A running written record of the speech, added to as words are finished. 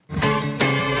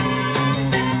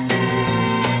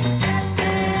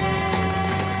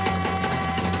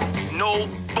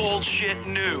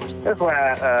That's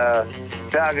why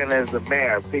Duggan is the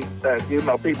mayor.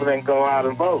 People didn't go out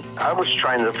and vote. I was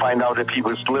trying to find out if he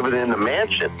was living in the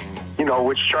mansion,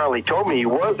 which Charlie told me he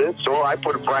wasn't, so I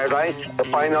put a private eye to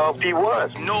find out if he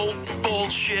was. No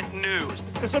bullshit news.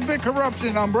 It's a big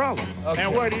corruption umbrella. Okay.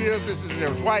 And what he is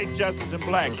there's white justice and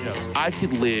black justice. I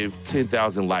could live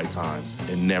 10,000 lifetimes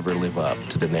and never live up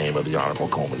to the name of the Honorable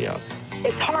Coleman Young.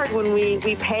 It's hard when we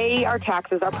pay our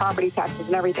taxes, our property taxes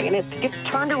and everything, and it gets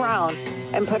turned around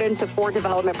and put into for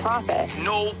development profit.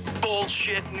 No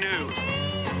bullshit news.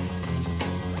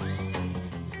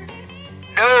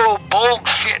 No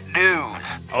bullshit news.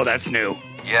 Oh, that's new.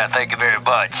 Yeah, thank you very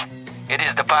much. It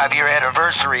is the 5-year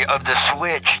anniversary of the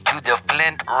switch to the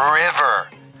Flint River.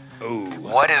 Ooh.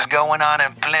 What is going on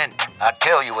in Flint? I'll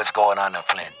tell you what's going on in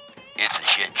Flint. It's a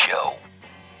shit show.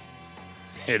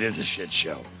 It is a shit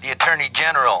show. The Attorney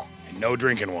General And no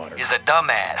drinking water. is a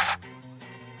dumbass.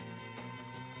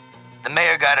 The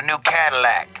mayor got a new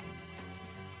Cadillac.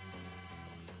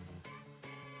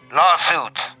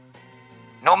 Lawsuits.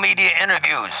 No media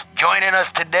interviews. Joining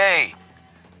us today,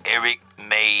 Eric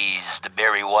Mays, the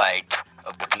Barry White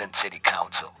of the Flint City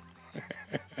Council.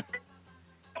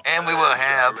 And we will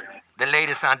have the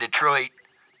latest on Detroit,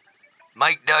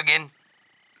 Mike Duggan.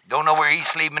 Don't know where he's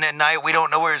sleeping at night. We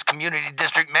don't know where his community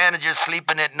district manager's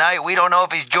sleeping at night. We don't know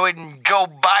if he's joining Joe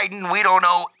Biden. We don't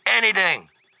know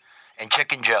anything. And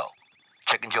Chicken Joe.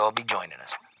 Chicken Joe will be joining us.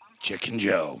 Chicken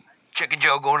Joe. Chicken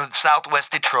Joe going to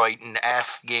Southwest Detroit and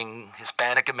asking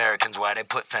Hispanic Americans why they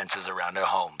put fences around their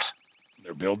homes.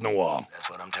 They're building a wall. That's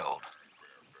what I'm told.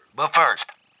 But first,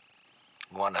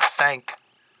 we want to thank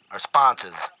our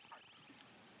sponsors.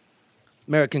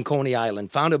 American Coney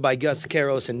Island, founded by Gus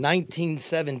Caros in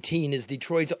 1917, is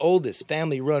Detroit's oldest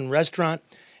family-run restaurant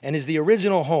and is the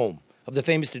original home of the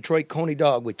famous Detroit Coney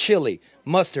dog with chili,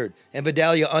 mustard, and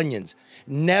Vidalia onions.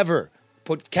 Never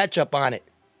put ketchup on it.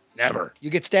 Never. You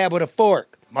get stabbed with a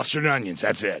fork. Mustard and onions,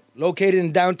 that's it. Located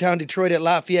in downtown Detroit at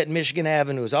Lafayette and Michigan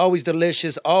Avenues. Always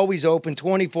delicious, always open,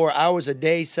 24 hours a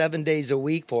day, 7 days a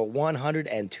week for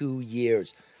 102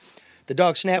 years. The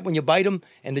dogs snap when you bite them,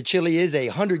 and the chili is a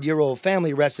 100-year-old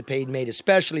family recipe made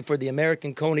especially for the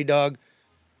American Coney dog,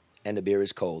 and the beer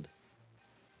is cold.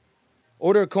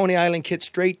 Order a Coney Island kit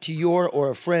straight to your or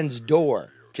a friend's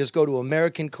door. Just go to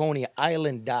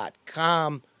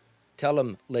AmericanConeyIsland.com. Tell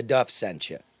them LaDuff sent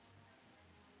you.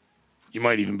 You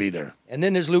might even be there. And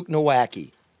then there's Luke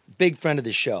Nowacki, big friend of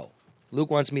the show. Luke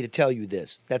wants me to tell you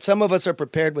this, that some of us are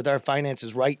prepared with our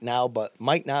finances right now, but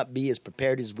might not be as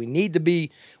prepared as we need to be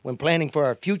when planning for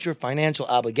our future financial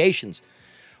obligations.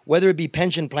 Whether it be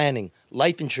pension planning,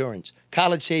 life insurance,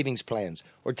 college savings plans,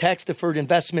 or tax-deferred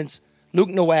investments, Luke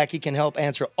Nowacki can help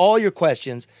answer all your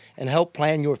questions and help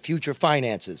plan your future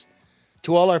finances.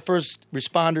 To all our first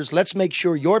responders, let's make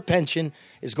sure your pension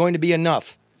is going to be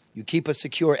enough. You keep us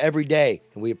secure every day,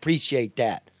 and we appreciate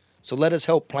that. So let us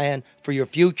help plan for your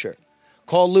future.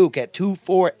 Call Luke at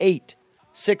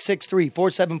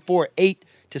 248-663-4748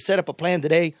 to set up a plan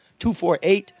today,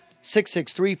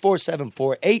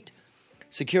 248-663-4748.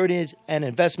 Securities and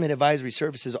investment advisory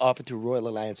services offered through Royal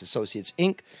Alliance Associates,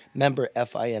 Inc., member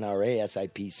FINRA,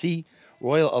 SIPC.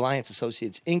 Royal Alliance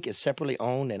Associates, Inc. is separately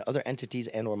owned, and other entities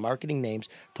and or marketing names,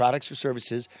 products, or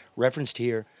services referenced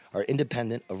here are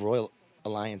independent of Royal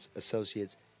Alliance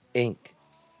Associates, Inc.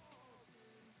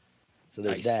 So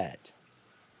there's that.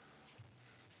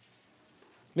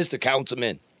 Mr.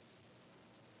 Councilman.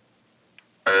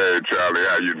 Hey, Charlie,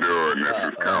 how you doing? This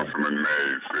is Councilman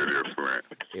Mays, City of Flint.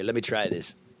 Here, let me try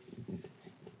this.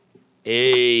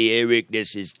 Hey, Eric,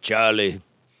 this is Charlie.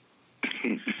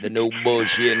 The No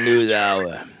Bullshit News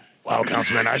Hour. Wow,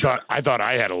 Councilman, I thought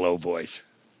I had a low voice.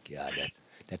 God,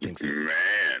 that thing's... Man, you're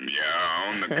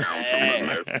on the Councilman.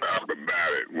 Let's talk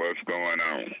about it. What's going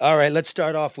on? All right, let's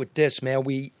start off with this, man.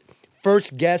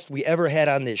 First guest we ever had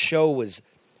on this show was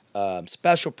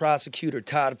Special Prosecutor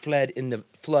Todd Flood in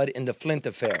the Flint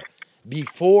Affair.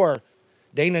 Before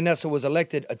Dana Nessa was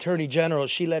elected Attorney General,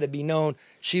 she let it be known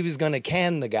she was going to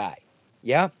can the guy.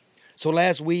 Yeah? So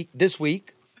last week,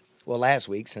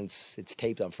 since it's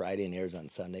taped on Friday and airs on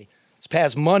Sunday, this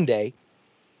past Monday,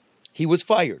 he was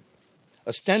fired.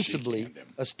 Ostensibly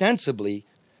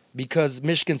because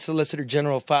Michigan Solicitor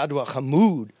General Fadwa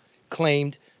Hammoud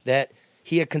claimed that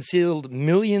he had concealed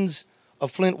millions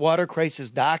of Flint water crisis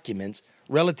documents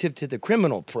relative to the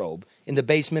criminal probe in the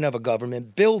basement of a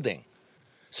government building.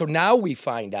 So now we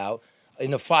find out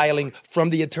in a filing from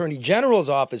the Attorney General's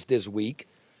office this week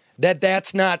that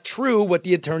that's not true what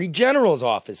the Attorney General's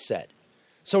office said.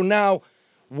 So now,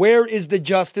 where is the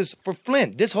justice for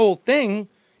Flint? This whole thing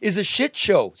is a shit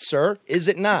show, sir, is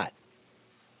it not?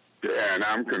 Yeah, and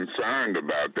I'm concerned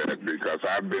about that because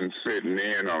I've been sitting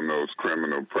in on those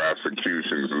criminal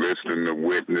prosecutions, listening to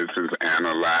witnesses,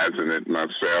 analyzing it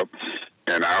myself,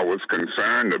 and I was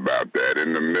concerned about that.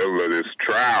 In the middle of this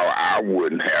trial, I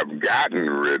wouldn't have gotten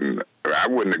rid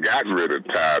of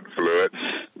Todd Flood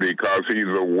because he's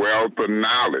a wealth of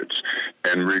knowledge.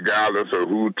 And regardless of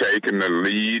who taking the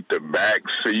lead, the back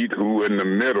seat, who in the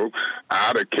middle,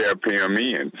 I'd have kept him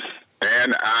in.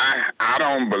 And I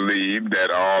don't believe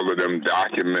that all of them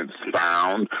documents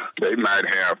found, they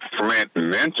might have Flint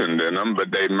mentioned in them,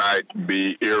 but they might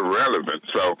be irrelevant.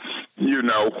 So,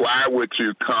 why would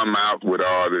you come out with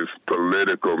all this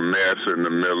political mess in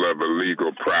the middle of a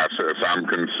legal process? I'm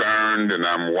concerned and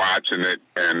I'm watching it,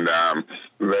 and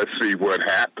let's see what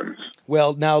happens.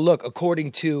 Well, now look,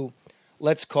 according to,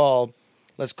 let's call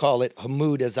it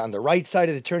Hamoud is on the right side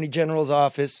of the Attorney General's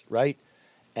office, right?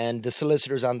 And the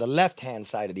solicitor's on the left-hand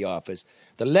side of the office.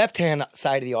 The left-hand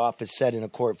side of the office said in a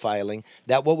court filing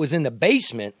that what was in the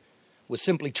basement was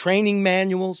simply training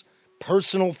manuals,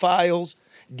 personal files,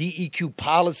 DEQ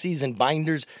policies and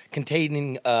binders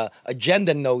containing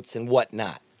agenda notes and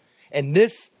whatnot. And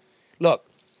this, look,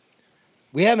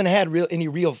 we haven't had any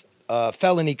real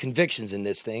felony convictions in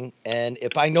this thing. And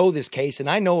if I know this case, and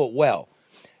I know it well,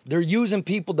 they're using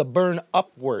people to burn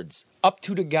upwards, up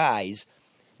to the guys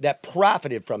that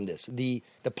profited from this, the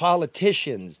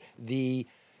politicians, the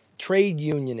trade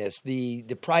unionists, the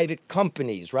private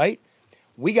companies, right?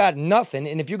 We got nothing.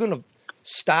 And if you're going to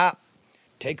stop,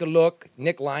 take a look,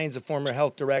 Nick Lyons, the former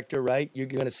health director, right? You're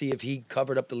going to see if he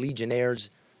covered up the Legionnaires'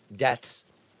 deaths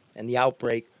and the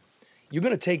outbreak. You're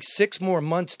going to take 6 more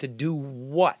months to do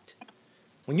what?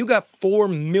 When you got 4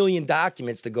 million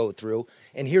documents to go through,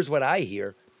 and here's what I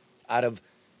hear out of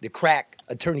the crack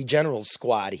Attorney General's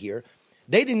squad here,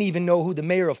 they didn't even know who the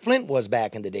mayor of Flint was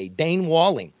back in the day, Dane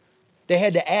Walling. They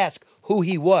had to ask who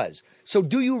he was. So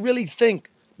do you really think,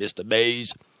 Mr.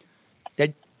 Mays,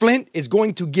 that Flint is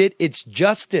going to get its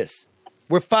justice?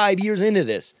 We're 5 years into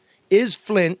this. Is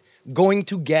Flint going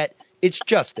to get its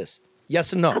justice?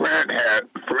 Yes or no? Flint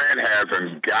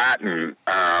hasn't gotten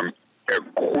a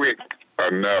quick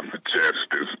enough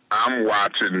justice. I'm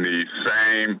watching the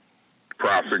same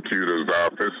prosecutor's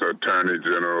office, attorney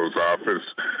general's office,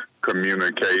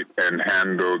 communicate and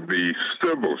handle the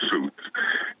civil suits.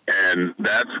 And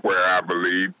that's where I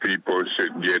believe people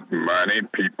should get money.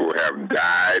 People have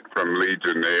died from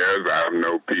Legionnaires. I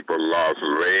know people lost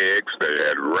legs. They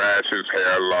had rashes,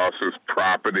 hair losses,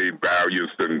 property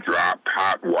values then dropped.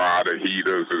 Hot water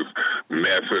heaters is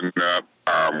messing up.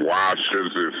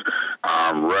 Washers is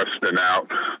rusting out.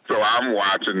 So I'm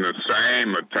watching the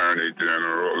same Attorney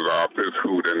General's office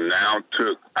who now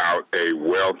took out a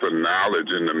wealth of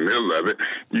knowledge in the middle of it.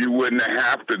 You wouldn't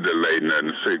have to delay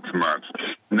nothing 6 months.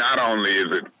 Not only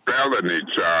is it felony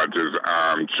charges,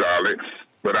 Charlie,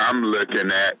 but I'm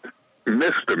looking at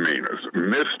misdemeanors.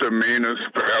 Misdemeanors,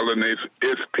 felonies,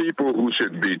 it's people who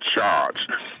should be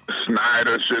charged.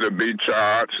 Snyder should have been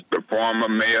charged. The former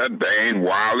mayor, Dane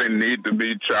Walling, need to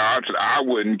be charged. I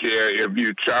wouldn't care if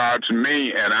you charged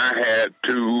me and I had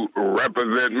to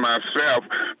represent myself.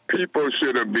 People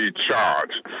should have been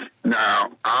charged.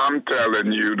 Now, I'm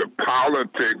telling you, the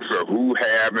politics of who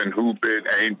have and who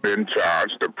ain't been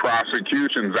charged, the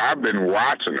prosecutions, I've been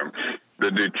watching them. The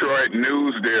Detroit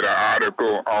News did an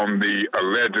article on the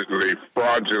allegedly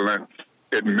fraudulent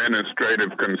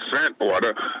administrative consent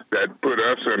order that put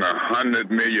us in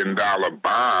 $100 million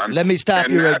bond. Let me stop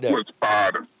you right there.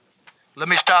 Let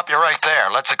me stop you right there.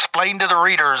 Let's explain to the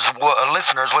readers,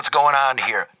 listeners, what's going on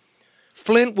here.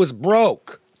 Flint was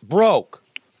broke,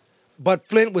 but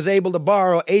Flint was able to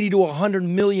borrow $80 to $100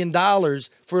 million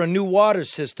for a new water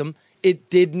system it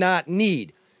did not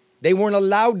need. They weren't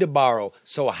allowed to borrow.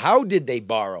 So how did they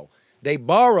borrow? They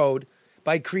borrowed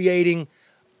by creating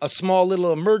a small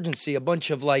little emergency, a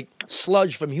bunch of like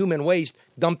sludge from human waste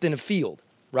dumped in a field,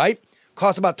 right?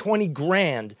 Cost about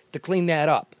 $20,000 to clean that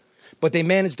up. But they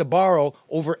managed to borrow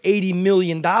over $80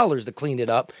 million to clean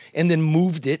it up and then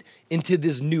moved it into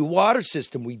this new water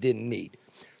system we didn't need.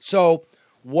 So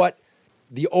what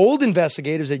the old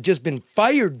investigators that had just been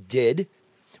fired did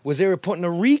was they were putting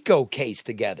a RICO case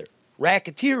together.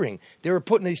 Racketeering. They were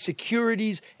putting a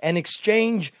securities and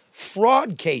exchange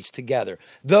fraud case together.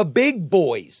 The big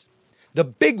boys, the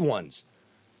big ones.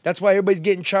 That's why everybody's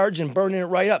getting charged and burning it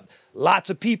right up. Lots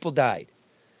of people died.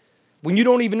 When you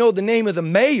don't even know the name of the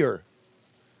mayor,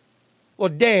 well,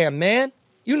 damn, man,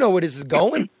 you know where this is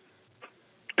going.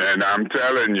 And I'm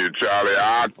telling you, Charlie,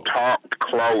 I talked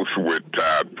close with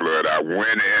Todd Flood. I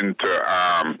went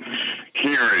into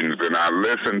hearings and I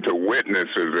listened to witnesses,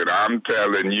 and I'm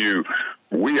telling you,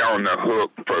 we on the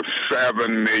hook for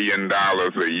 $7 million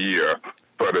a year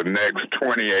for the next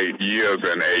 28 years,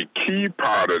 and a key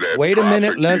part of that. Wait a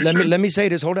minute. Let me say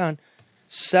this. Hold on.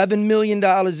 $7 million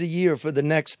a year for the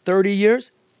next 30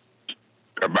 years?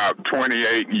 About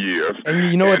 28 years. And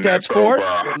you know what that's for? Over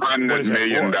 $100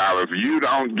 million. You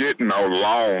don't get no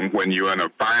loan when you're in a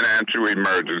financial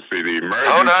emergency. The emergency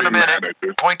Hold on a minute.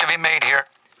 manager. Point to be made here.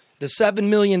 The $7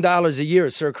 million a year,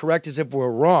 sir, correct us if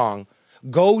we're wrong,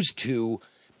 goes to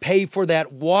pay for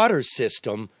that water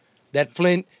system that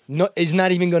Flint is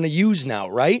not even going to use now,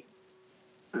 right?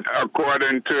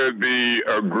 According to the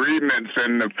agreements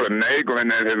and the finagling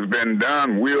that has been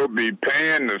done, we'll be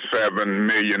paying the $7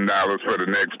 million for the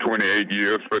next 28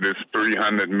 years for this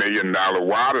 $300 million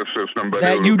water system. But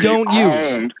that you don't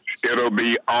use. It'll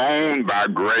be owned by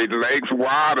Great Lakes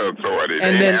Water Authority.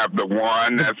 And they then, have the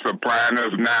one that's supplying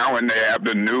us now, and they have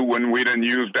the new one we done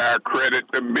used our credit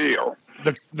to bill.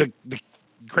 The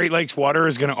Great Lakes Water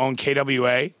is going to own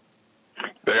KWA?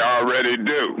 They already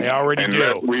do. They already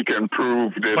Unless do. we can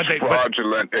prove this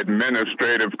fraudulent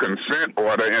administrative consent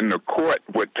order in the court,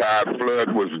 what Todd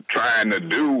Flood was trying to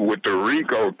do with the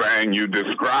RICO thing you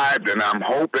described, and I'm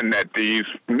hoping that these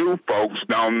new folks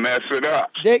don't mess it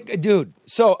up. Dude,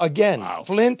 so again,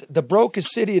 Flint, the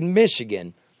brokest city in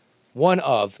Michigan, one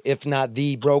of, if not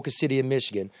the brokest city in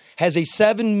Michigan, has a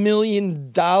 $7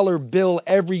 million bill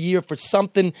every year for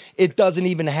something it doesn't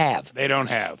even have. They don't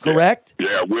have. Correct?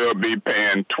 Yeah, we'll be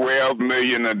paying $12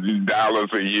 million a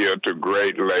year to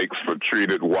Great Lakes for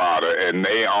treated water, and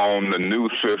they own the new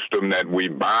system that we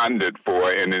bonded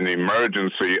for in an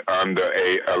emergency under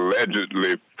a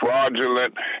allegedly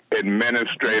fraudulent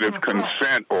administrative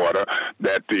consent order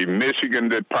that the Michigan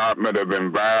Department of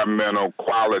Environmental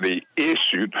Quality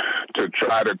issued to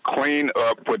try to clean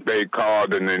up what they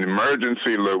called an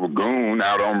emergency lagoon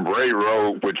out on Bray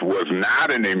Road, which was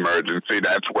not an emergency.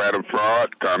 That's where the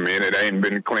fraud come in. It ain't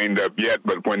been cleaned up yet,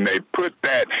 but when they put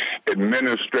that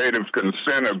administrative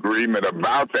consent agreement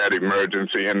about that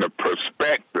emergency in the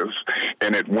prospectus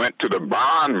and it went to the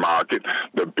bond market,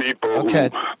 the people who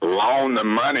loaned the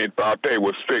money thought they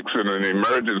was fixing an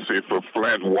emergency for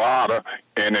Flint water,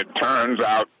 and it turns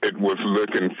out it was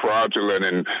looking fraudulent,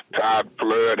 and Todd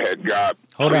Flood had got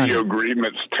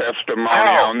pre-agreements testimony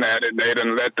on that, and they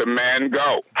didn't let the man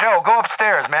go. Joe, go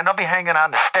upstairs, man. Don't be hanging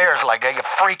on the stairs like that. You're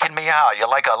freaking me out. You're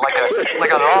like a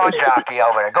lawn jockey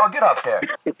over there. Go get up there.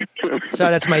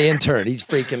 Sorry, that's my intern. He's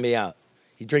freaking me out.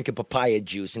 He's drinking papaya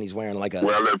juice, and he's wearing like a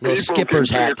little skipper's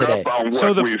hat today. On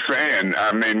what we're saying,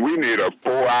 I mean, we need a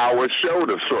 4-hour show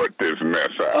to sort this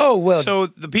mess out. Oh, well. So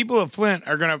the people of Flint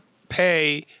are going to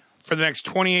pay for the next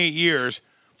 28 years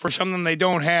for something they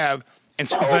don't have, and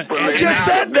something. I just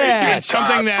said that. And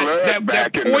something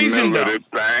that poisoned them.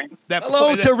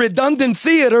 Hello to redundant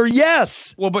theater,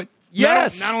 yes. Well, but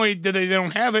yes. Not only did they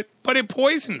don't have it, but it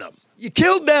poisoned them. You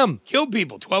killed them. Killed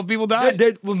people. 12 people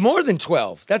died. Well, more than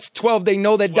 12. That's 12 they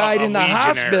know that died in the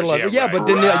hospital. But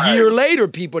then a year later,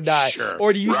 people died. Sure.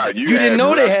 Or you didn't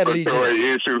know they had legionnaires.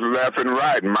 Issues left and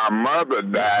right. My mother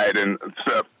died in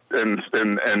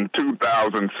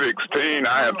 2016.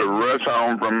 I had to rush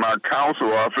home from my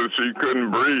council office. She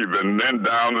couldn't breathe. And then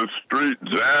down the street,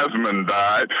 Jasmine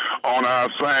died on our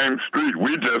same street.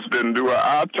 We just didn't do an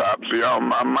autopsy on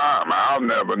my mom. I'll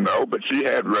never know, but she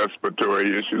had respiratory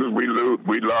issues. We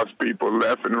lost people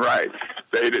left and right.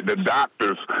 The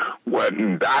doctors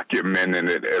wasn't documenting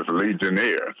it as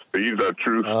legionnaires. These are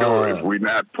true stories. We're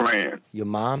not playing. Your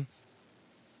mom?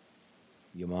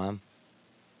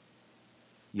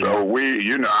 So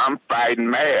I'm fighting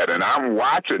mad, and I'm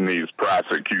watching these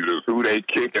prosecutors, who they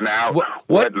kicking out,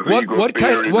 what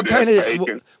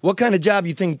kind of job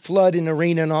you think Flood and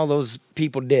Arena and all those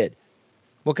people did?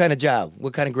 What kind of job?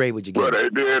 What kind of grade would you give? Well, they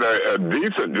did a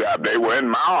decent job. They were in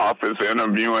my office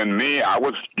interviewing me. I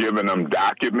was giving them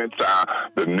documents.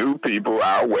 The new people,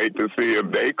 I'll wait to see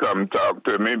if they come talk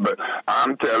to me. But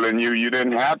I'm telling you, you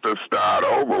didn't have to start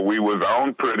over. We was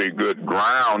on pretty good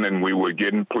ground, and we were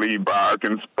getting plea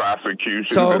bargains,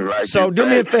 prosecutions. So do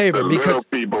me a favor, the because little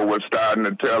people were starting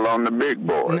to tell on the big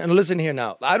boys. And listen here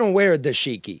now. I don't wear a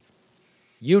dashiki.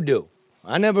 You do.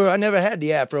 I never had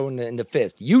the afro in the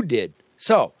fist. You did.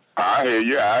 So I hear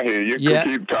you. Yeah.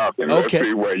 Keep talking. Let's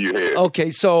see where you head. Okay,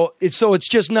 so it's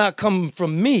just not coming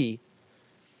from me.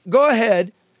 Go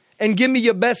ahead and give me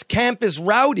your best campus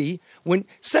rowdy.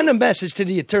 Send a message to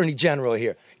the Attorney General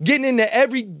here. Getting into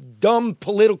every dumb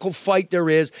political fight there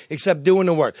is except doing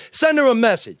the work. Send her a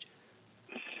message.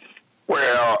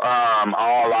 Well,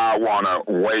 all I want to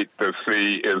wait to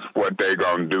see is what they're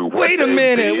going to do. Wait a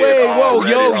minute.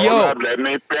 Yo. Let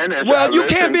me finish. Well, you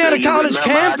can't be on a college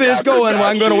campus going, well,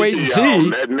 I'm going to wait and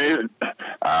see.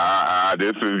 Now,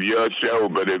 this is your show,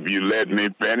 but if you let me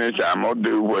finish, I'm going to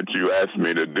do what you asked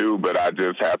me to do, but I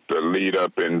just have to lead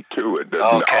up into it. The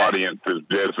audience is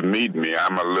just meet me.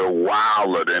 I'm a little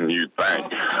wilder than you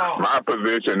think. My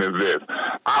position is this.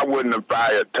 I wouldn't have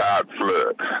fired Todd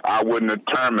Flood. I wouldn't have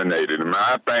terminated him.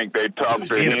 I think they talk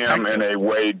to him in a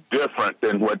way different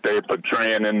than what they're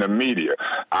portraying in the media.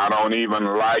 I don't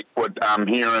even like what I'm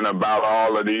hearing about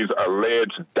all of these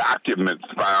alleged documents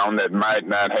found that might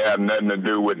not have nothing to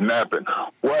do with nothing.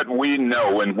 What we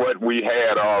know and what we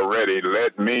had already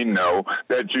let me know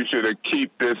that you should have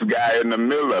kept this guy in the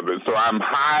middle of it. So I'm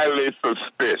highly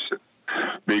suspicious,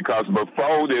 because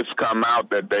before this come out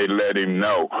that they let him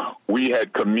know, we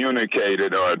had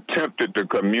communicated or attempted to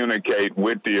communicate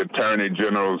with the Attorney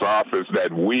General's office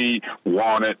that we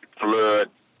wanted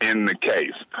Flood in the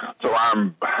case. So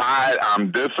I'm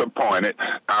disappointed,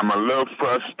 I'm a little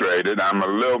frustrated, I'm a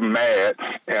little mad,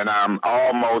 and I'm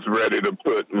almost ready to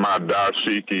put my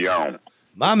dashiki on.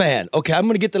 My man. Okay, I'm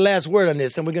going to get the last word on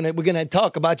this, and we're gonna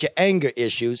talk about your anger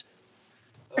issues.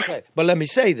 Okay, but let me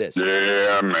say this.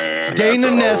 Yeah, man. Dana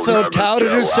Nessel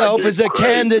touted herself as a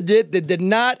candidate that did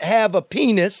not have a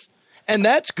penis, and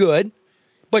that's good,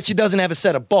 but she doesn't have a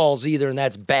set of balls either, and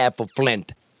that's bad for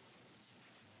Flint.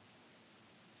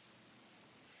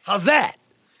 How's that?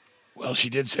 Well, she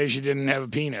did say she didn't have a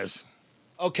penis.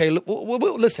 Okay,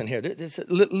 listen here. There's a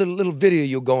little video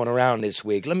you're going around this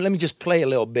week. Let me just play a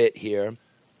little bit here.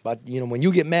 But, when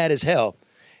you get mad as hell,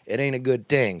 it ain't a good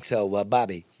thing. So,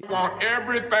 Bobby. I want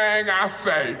everything I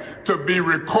say to be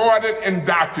recorded and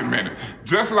documented.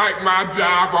 Just like my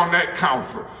job on that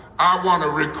council. I want to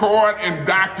record and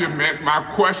document my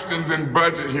questions and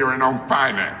budget hearing on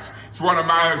finance. It's one of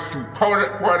my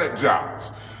important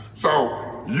jobs. So,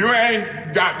 you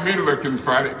ain't got me looking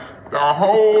funny. The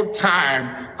whole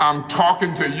time I'm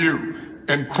talking to you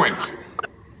and Quincy.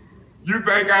 You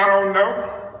think I don't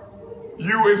know?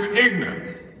 You is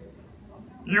ignorant.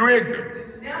 You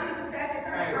ignorant.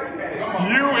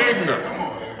 You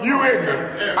ignorant. You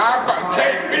ignorant.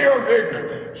 Kate feels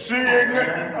ignorant. She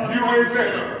ignorant. You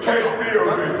ignorant. Kate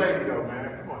feels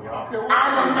ignorant.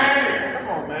 I'm a man. Come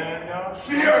on, man, y'all.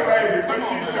 She a lady, but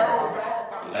she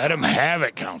showed. Let him have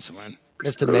it, Councilman.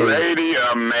 Mr. Mays. Lady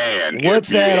or man. What's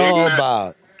that all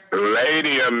about?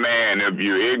 Lady or man, if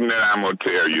you're ignorant, I'm going to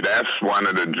tell you, that's one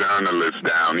of the journalists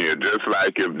down here. Just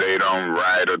like if they don't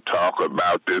write or talk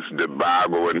about this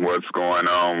debacle and what's going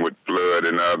on with Flood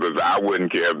and others, I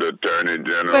wouldn't care if the Attorney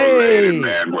General, lady,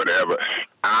 man, whatever.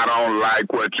 I don't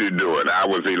like what you're doing. I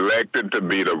was elected to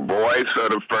be the voice of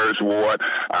the First Ward.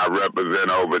 I represent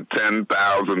over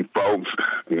 10,000 folks,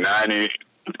 98%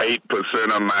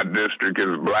 of my district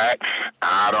is black.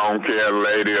 I don't care,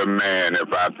 lady or man.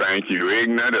 If I think you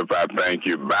ignorant, if I think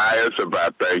you biased, if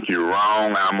I think you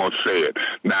wrong, I'm going to say it.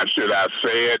 Now, should I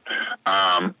say it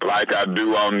like I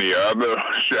do on the other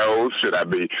shows? Should I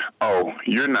be, oh,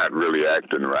 you're not really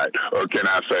acting right? Or can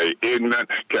I say ignorant?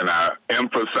 Can I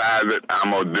emphasize it? I'm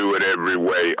going to do it every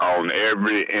way on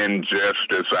every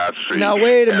injustice I see. Now,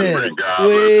 wait a minute.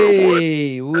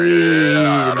 Wait a minute.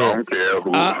 I don't care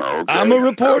who. I'm a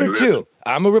reporter, too.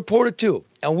 I'm a reporter, too.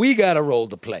 And we got a role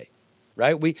to play,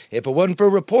 right? If it wasn't for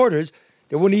reporters,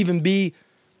 there wouldn't even be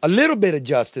a little bit of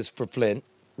justice for Flint,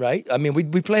 right? I mean, we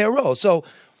play a role. So,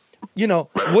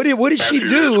 what did she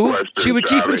do? She was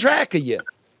keeping track of you.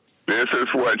 This is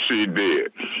what she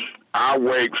did. I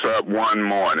wakes up one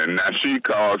morning. Now, she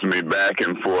calls me back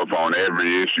and forth on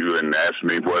every issue and asks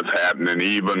me what's happening,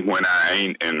 even when I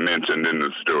ain't mentioned in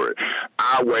the story.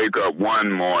 I wake up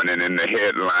one morning and the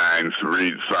headlines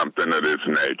read something of this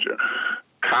nature.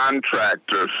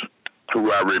 Contractors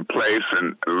who are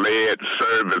replacing lead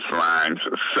service lines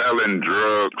selling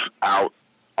drugs out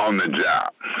on the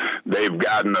job. They've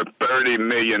gotten a $30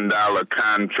 million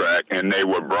contract, and they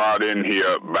were brought in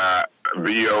here by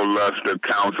V.O. Luster,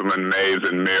 Councilman Mays,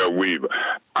 and Mayor Weaver.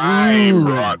 I ain't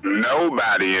brought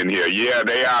nobody in here. Yeah,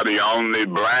 they are the only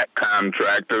black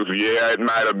contractors. Yeah, it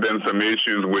might have been some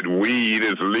issues with weed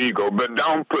is legal, but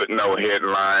don't put no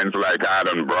headlines like I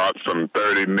done brought some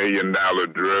 $30 million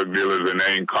drug dealers and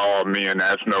ain't called me and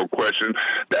asked no question.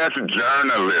 That's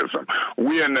journalism.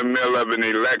 We're in the middle of an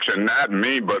election, not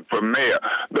me, but for mayor.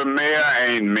 The mayor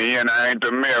ain't me and I ain't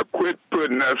the mayor. Quit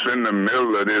putting us in the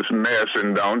middle of this mess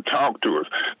and don't talk to us.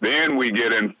 Then we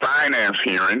get in finance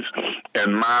hearings,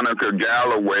 and Monica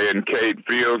Galloway and Kate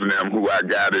Fields and them, who I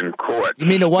got in court. You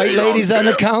mean the white ladies on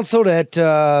the council that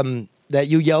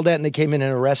you yelled at and they came in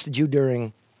and arrested you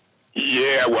during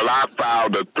Yeah, well, I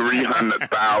filed a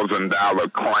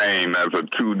 $300,000 claim as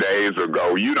of 2 days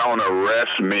ago. You don't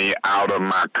arrest me out of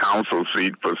my counsel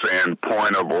seat for saying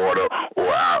point of order or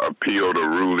I appeal the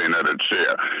ruling of the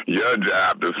chair. Your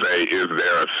job to say, is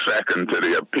there a second to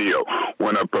the appeal?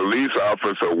 When a police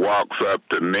officer walks up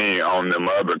to me on them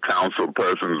other council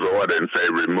person's order and say,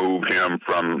 remove him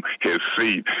from his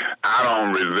seat, I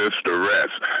don't resist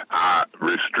arrest. I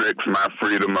restricts my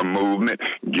freedom of movement,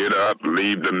 get up,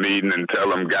 leave the meeting, and tell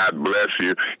them God bless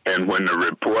you. And when the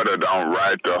reporter don't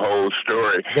write the whole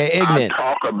story, I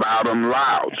talk about them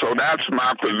loud. So that's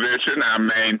my position. I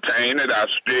maintain it. I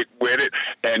stick with it.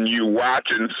 And you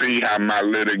watch and see how my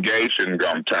litigation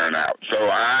gonna turn out. So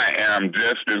I am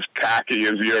just as cocky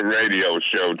as your radio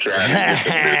show trying to get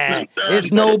the business done.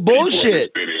 It's no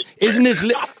bullshit. Isn't this,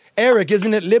 Eric,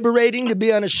 isn't it liberating to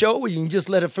be on a show where you can just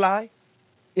let it fly?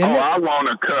 I want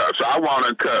to cuss. I want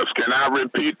to cuss. Can I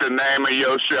repeat the name of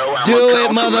your show? Do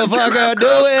it, motherfucker.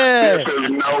 Do it. This is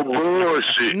no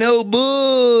bullshit. No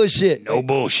bullshit. No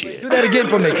bullshit. Do that again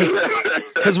for me,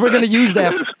 because we're going to use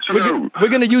that. We're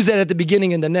going to use that at the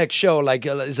beginning in the next show, like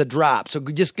as a drop. So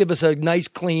just give us a nice,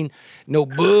 clean, no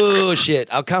bullshit.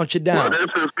 I'll count you down. Well,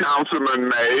 this is Councilman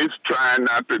Mays trying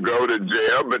not to go to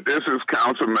jail, but this is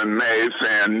Councilman Mays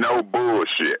saying no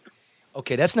bullshit.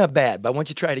 Okay, that's not bad, but I want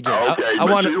you to try it again. Okay,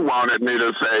 but you wanted me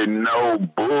to say no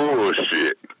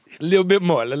bullshit. A little bit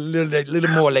more, a little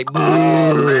more like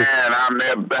bullshit. Oh,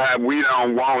 man, we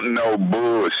don't want no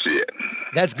bullshit.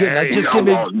 That's good. Hey, just give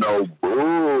me no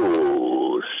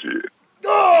bullshit.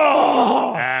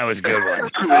 Oh! That was a good one.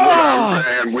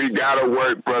 Man, we gotta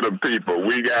work for the people.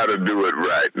 We gotta do it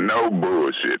right. No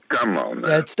bullshit. Come on,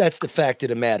 man. That's the fact of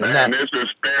the matter. Man, this is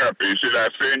therapy. Should I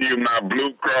send you my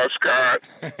Blue Cross card?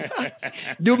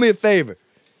 Do me a favor.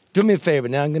 Do me a favor.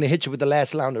 Now I'm gonna hit you with the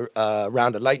last round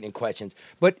of lightning questions.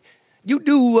 But you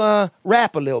do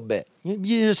rap a little bit.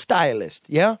 You're a stylist,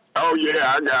 yeah? Oh,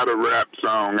 yeah, I got a rap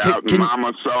song out.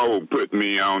 Mama Soul put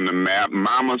me on the map.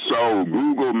 Mama Soul.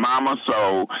 Google Mama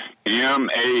Soul.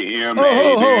 M-A-M-A.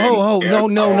 Oh,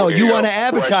 no. You want to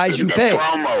advertise, you pay.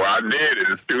 Promo, I did it.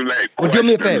 It's too late. Well, do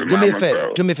me a favor. Do me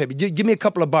a favor. Give me a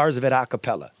couple of bars of it a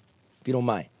cappella, if you don't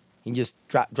mind. You can just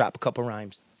drop a couple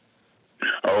rhymes.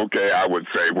 Okay, I would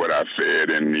say what I said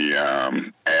in the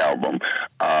album.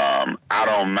 I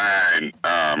don't mind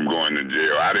going to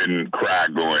jail. I didn't cry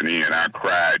going in. I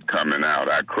cried coming out.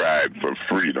 I cried for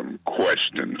freedom.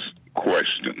 Questions.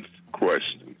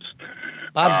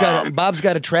 Bob's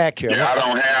got a track here. Yeah, I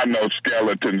don't have no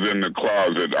skeletons in the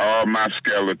closet. All my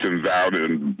skeletons out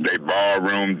in they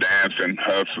ballroom dancing,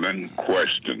 hustling.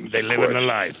 Questions. They living the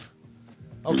life.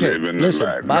 Okay, listen,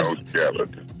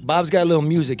 Bob's got a little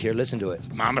music here. Listen to it.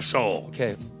 Mama Soul.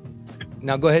 Okay.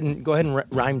 Now go ahead and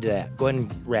rhyme to that. Go ahead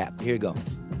and rap. Here you go.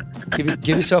 Give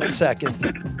yourself a second.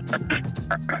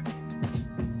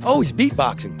 Oh, he's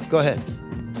beatboxing. Go ahead.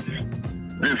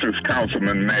 This is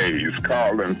Councilman Mays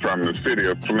calling from the city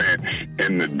of Flint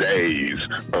in the days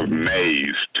of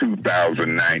Mays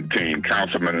 2019.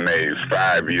 Councilman Mays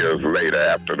 5 years later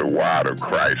after the water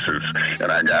crisis,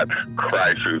 and I got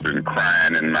crisis and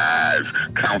crying in my eyes.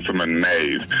 Councilman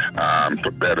Mays, for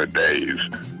better days,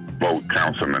 vote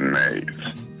Councilman Mays.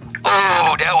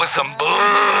 Oh, that was some bull.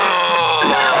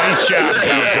 Nice job,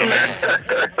 Councilman.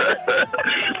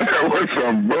 That was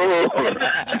some bull.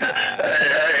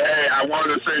 Hey, I want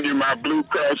to send you my Blue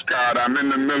Cross card. I'm in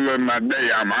the middle of my day.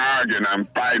 I'm arguing. I'm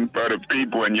fighting for the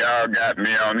people, and y'all got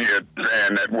me on here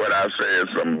saying that what I say is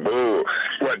some bull.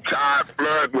 What Todd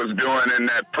Flood was doing in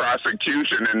that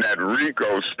prosecution and that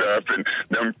RICO stuff and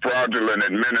them fraudulent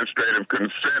administrative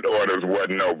consent orders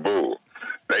wasn't no bull.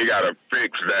 They got to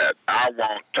fix that. I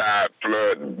want Todd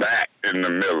Flood back in the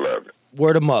middle of it.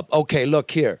 Word him up. Okay, look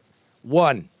here.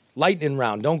 1, lightning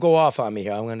round. Don't go off on me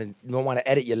here. Don't want to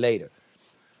edit you later.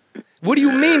 What do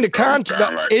you mean the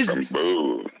contract is?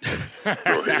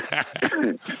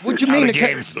 What do you mean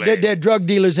they're drug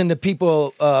dealers and the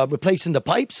people replacing the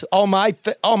pipes? All my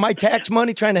tax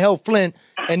money trying to help Flint,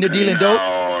 and they're dealing dope.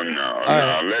 No.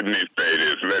 Let me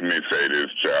say this,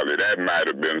 Charlie. That might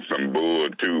have been some bull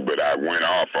too, but I went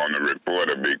off on the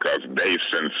reporter because they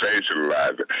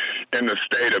sensationalized it. In the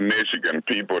state of Michigan,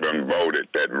 people done voted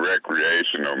that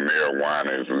recreational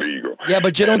marijuana is legal. Yeah,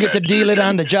 but you don't get to deal it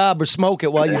on the job or smoke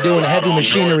it while you're doing heavy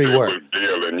machinery work.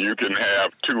 Dealing. You can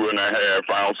have 2.5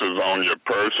 ounces on your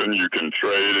person. You can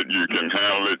trade it. You can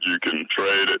handle it. You can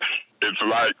trade it. It's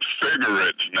like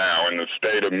cigarettes now in the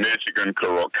state of Michigan,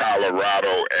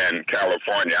 Colorado, in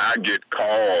California. I get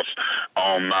calls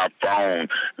on my phone.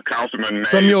 Councilman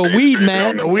from your weed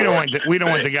man. We don't want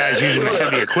the guys using the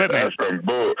heavy equipment. That's some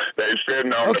bull. They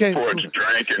sitting on the porch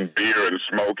drinking beer and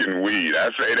smoking weed.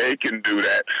 I say they can do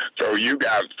that. So you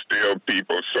got still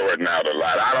people sorting out a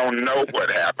lot. I don't know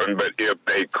what happened, but if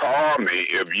they call me,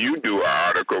 if you do an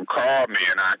article, call me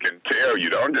and I can tell you.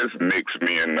 Don't just mix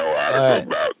me in no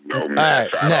article about no mess.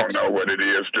 I don't know what it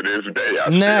is to this day. I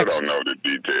still don't know the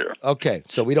details. Okay,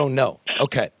 so we don't know.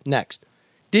 Okay, next.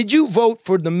 Did you vote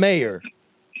for the mayor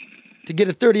to get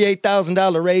a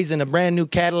 $38,000 raise in a brand new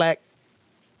Cadillac?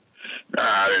 No,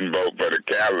 I didn't vote for the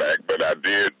Cadillac, but I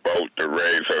did vote to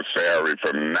raise her salary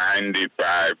from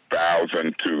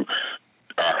 $95,000 to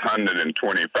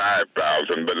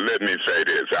 $125,000. But let me say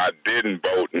this: I didn't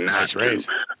vote not to.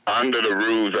 Under the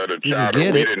rules of the charter,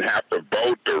 we didn't have to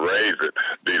vote to raise it.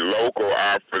 The local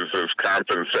officers'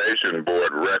 compensation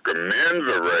board recommends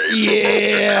a raise for both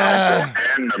the council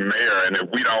and the mayor, and if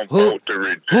we don't vote to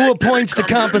reject it, who appoints the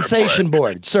compensation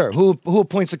board, sir? Who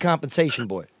appoints the compensation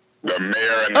board? The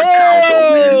mayor and the council.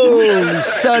 Oh,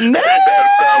 son.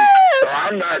 So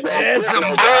I'm not going to put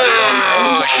nobody on a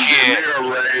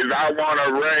raise. I want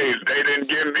a raise. They didn't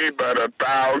give me but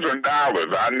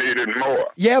 $1,000. I needed more.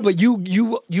 Yeah, but you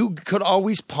could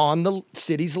always pawn the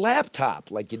city's laptop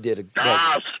like you did.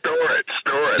 Store it.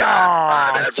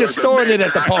 Just storing it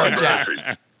at the pawn shop.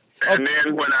 And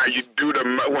then when I if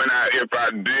I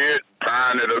did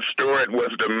pawn it or store it, was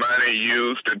the money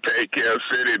used to take care of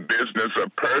city business or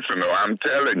personal? I'm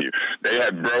telling you, they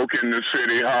had broken the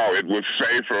city hall. It was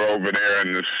safer over there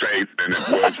in the safe than it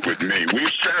was with me. We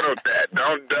settled that.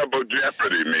 Don't double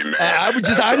jeopardy me, man.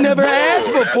 I never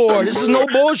asked before. This is no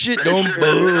bullshit. Don't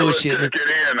bullshit. Took it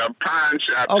in. A pawn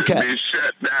shop should be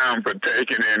shut down for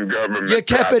taking in government. You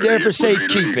kept it there for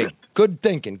safekeeping. Good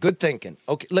thinking.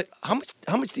 Okay, look, how much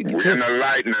do you get? We're in the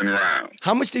lightning round.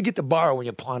 How much do you get to borrow when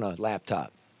you pawn a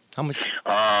laptop? How much?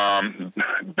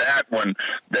 That one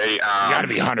they gotta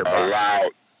be $100.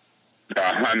 Allowed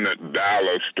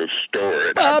 $100 to store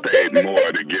it. I paid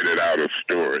more to get it out of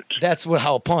storage. That's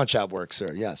how a pawn shop works,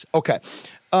 sir. Yes. Okay.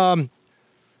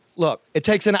 Look, it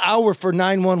takes an hour for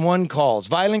 911 calls.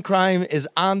 Violent crime is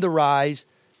on the rise,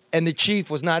 and the chief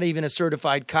was not even a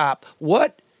certified cop.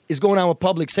 What is going on with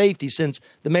public safety since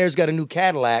the mayor's got a new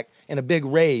Cadillac and a big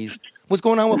raise? What's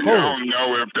going on with police? I don't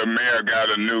know if the mayor got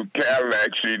a new Cadillac.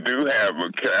 She do have a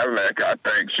Cadillac. I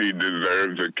think she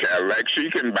deserves a Cadillac. She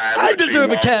can buy what she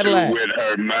wants to with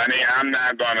her money. I'm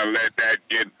not going to let that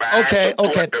get by. Okay. I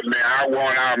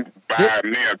want to buy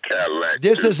me a Cadillac.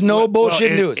 This is no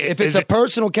bullshit news. If it's a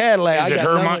personal Cadillac,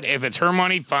 if it's her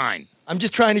money, fine. I'm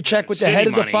just trying to check with the head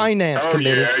of the finance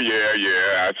committee. Yeah.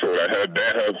 I heard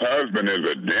that her husband is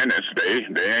a dentist. They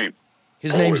ain't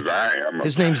his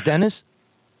name's Dennis?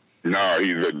 No,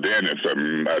 he's a dentist,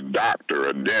 a doctor,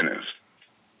 a dentist.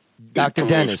 Dr.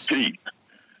 Dennis. Teeth.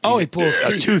 Oh, he pulls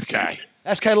teeth. A tooth guy.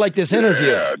 That's kind of like this interview.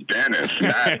 Yeah, dentist.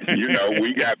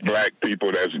 We got black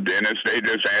people that's dentists. They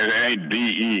just ain't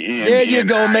D-E-N. There you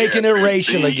go, making it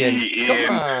racial again.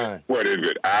 Come on. What is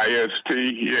it,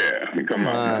 I-S-T? Yeah, come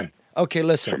on. Man. Okay,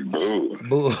 listen. Some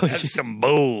bull. That's some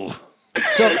bull.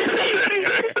 So,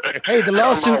 hey, the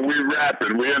lawsuit. We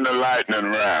rapping. We in the lightning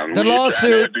round. The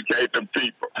lawsuit. Trying to educate the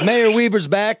people. Mayor Weaver's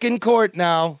back in court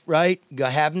now, right?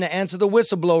 Having to answer the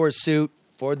whistleblower suit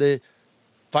for the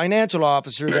financial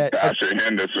officer that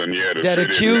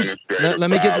accused. Let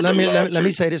me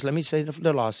say this. Let me say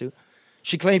the lawsuit.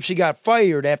 She claims she got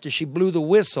fired after she blew the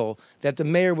whistle that the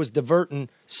mayor was diverting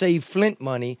Save Flint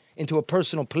money into a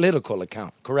personal political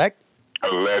account. Correct?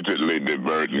 Allegedly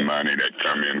diverting money that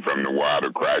come in from the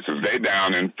water crisis. They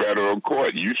down in federal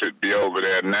court. You should be over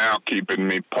there now keeping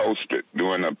me posted,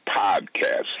 doing a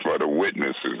podcast for the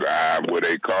witnesses. Would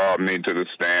they call me to the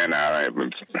stand? I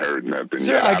haven't heard nothing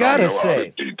Sir, yet. I gotta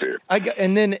say,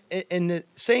 and then in the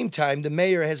same time, the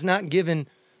mayor has not given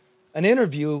an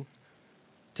interview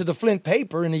to the Flint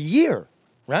paper in a year,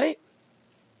 right?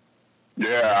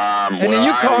 Yeah, and then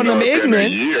you calling them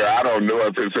ignorant. I don't know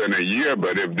if it's in a year,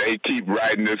 but if they keep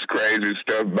writing this crazy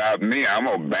stuff about me, I'm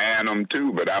going to ban them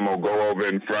too. But I'm going to go over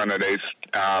in front of their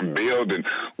building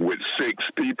with 6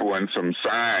 people and some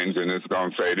signs, and it's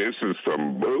going to say, this is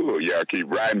some bull. Y'all keep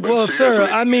writing. But well, sir,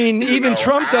 I mean, even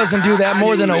Trump doesn't do that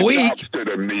more than a week. To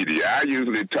the media. I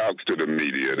usually talk to the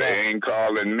media. They ain't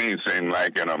calling me, seem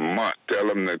like in a month. Tell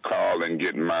them to call and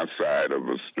get my side of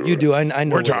a story. You do. I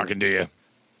know. We're talking to you.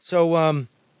 So,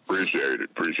 appreciate it,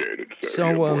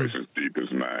 sir. Your voice is deep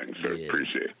as mine, sir. Yeah.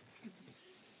 Appreciate it.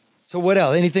 So what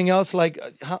else? Anything else? Like,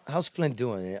 how's Flint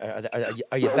doing?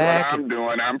 Are you back? What I'm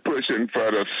doing, I'm pushing for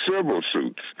the civil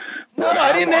suits. No,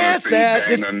 I didn't ask that.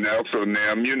 Dana Nelson,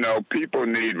 them, people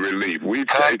need relief. We've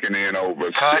taken in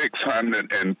over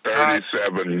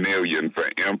 $637 million for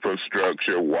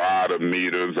infrastructure, water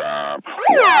meters.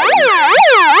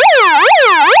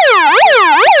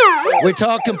 We're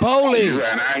talking police.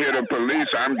 And I hear the police.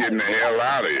 I'm getting the hell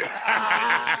out of here.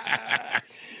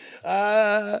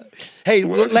 Hey,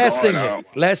 last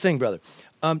thing, brother.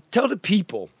 Tell the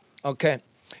people, okay?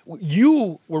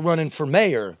 You were running for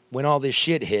mayor when all this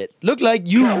shit hit. Looked like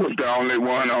you was the only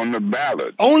one on the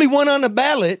ballot. Only one on the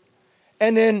ballot,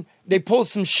 and then they pulled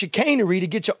some chicanery to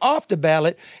get you off the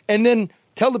ballot, and then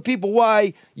tell the people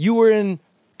why you were in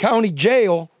county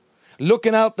jail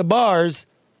looking out the bars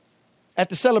at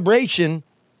the celebration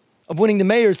of winning the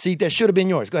mayor's seat that should have been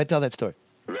yours. Go ahead, tell that story.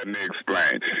 Let me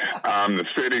explain. The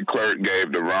city clerk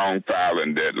gave the wrong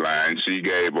filing deadline. She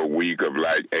gave a week of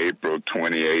like April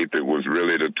 28th. It was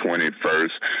really the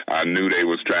 21st. I knew they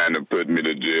was trying to put me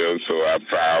to jail, so I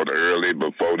filed early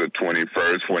before the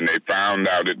 21st. When they found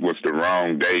out it was the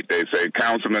wrong date, they say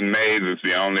Councilman Mays is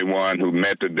the only one who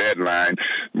met the deadline.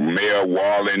 Mayor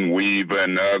Wallen, Weaver,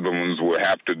 and the other ones will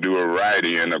have to do a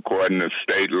write-in. According to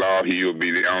state law, he will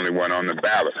be the only one on the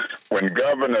ballot. When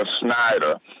Governor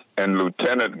Snyder and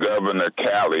Lieutenant Governor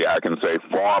Calley, I can say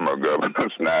former Governor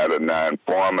Snyder, now and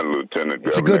former Lieutenant Governor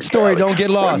It's a good story. Calley, don't get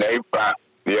lost.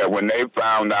 When they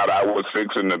found out I was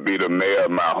fixing to be the mayor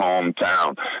of my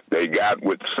hometown, they got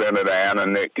with Senator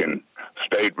Ananick and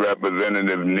State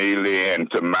Representative Neely, and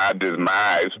to my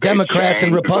demise, Democrats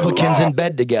and Republicans in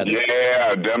bed together.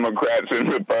 Yeah, Democrats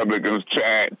and Republicans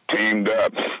teamed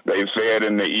up. They said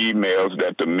in the emails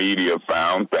that the media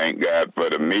found, thank God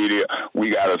for the media, we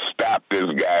got to stop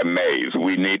this guy Mays.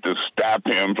 We need to stop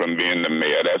him from being the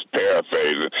mayor. That's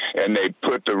paraphrasing. And they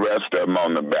put the rest of them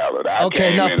on the ballot. I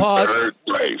came in third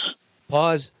place.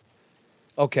 Pause.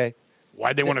 Okay.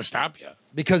 Why'd they want to stop you?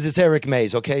 Because it's Eric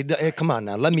Mays, okay? Come on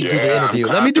now. Let me do the interview.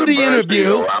 Let me do the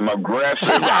interview. I'm aggressive.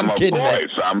 I'm a kidding,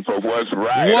 voice. I'm for what's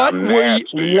right.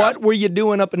 What were you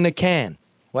doing up in the can?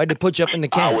 Why'd they put you up in the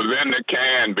can? I was in the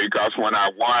can because when I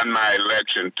won my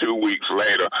election 2 weeks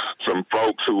later, some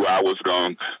folks who I was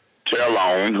going to tell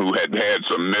on who had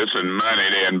some missing money,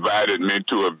 they invited me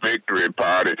to a victory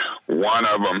party. One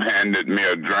of them handed me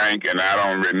a drink, and I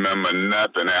don't remember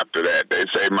nothing after that. They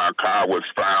say my car was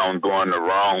found going the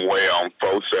wrong way on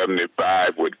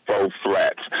 475 with 4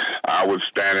 flats. I was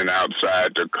standing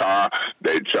outside the car.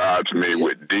 They charged me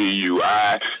with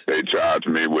DUI. They charged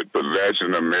me with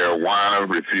possession of marijuana,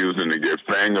 refusing to give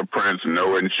fingerprints,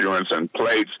 no insurance and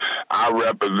plates. I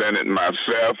represented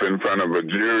myself in front of a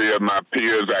jury of my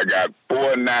peers. I got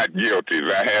 4 not guilties.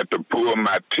 I had to pull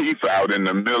my teeth out in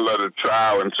the middle of the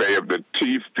trial and say, if the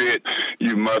teeth fit,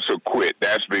 you must acquit.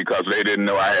 That's because they didn't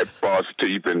know I had false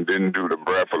teeth and didn't do the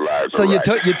breathalyzer. So you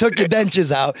took your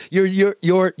dentures out. You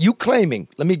claiming?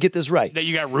 Let me get this right. That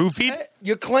you got roofied?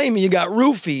 You're claiming you got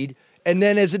roofied, and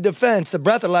then as a defense, the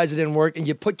breathalyzer didn't work, and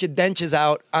you put your dentures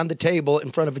out on the table in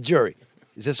front of a jury.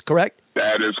 Is this correct?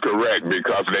 That is correct,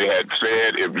 because they had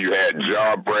said if you had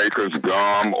jawbreakers,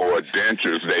 gum, or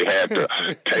dentures, they had to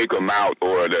take them out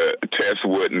or the test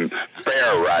wouldn't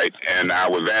fare right. And I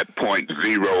was at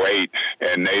 0.08,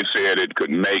 and they said it could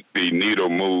make the needle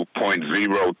move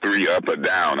 0.03 up or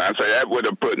down. I said that would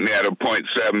have put me at a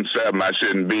 0.77. I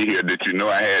shouldn't be here. Did you know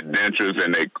I had dentures?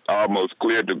 And they almost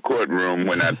cleared the courtroom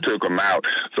when I took them out.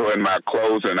 So in my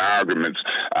closing arguments,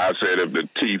 I said if the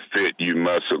teeth fit, you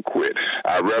must acquit.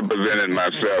 I represented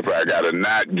myself. I got a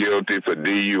not guilty for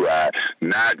DUI,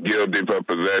 not guilty for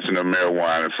possession of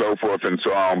marijuana, so forth and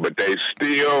so on, but they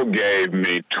still gave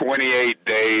me 28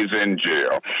 days in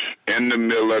jail in the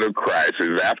middle of the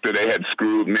crisis after they had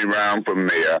screwed me around for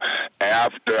mayor,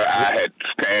 after I had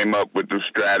came up with the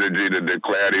strategy to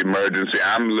declare the emergency.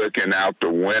 I'm looking out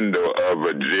the window of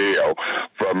a jail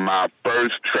for my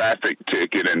first traffic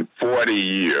ticket in 40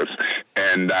 years,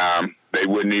 and they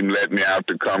wouldn't even let me out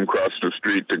to come across the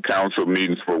street to council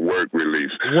meetings for work release.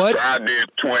 What? So I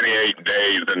did 28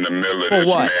 days in the middle of this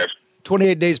mess.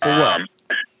 28 days for what?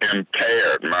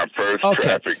 Impaired, my first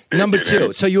traffic ticket. Number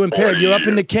 2, so you're impaired. You're up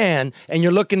in the can, and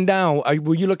you're looking down.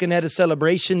 Were you looking at a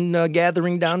celebration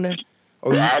gathering down there?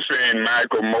 Well, I seen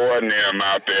Michael Moore and them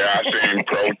out there. I seen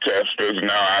protesters.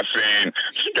 Now I seen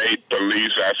state police.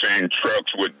 I seen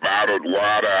trucks with bottled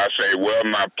water. I say, well,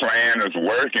 my plan is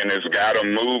working. It's got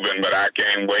them moving, but I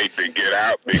can't wait to get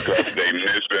out because they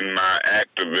missing my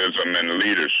activism and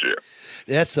leadership.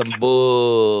 That's some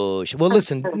bullshit. Well,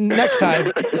 listen, next time.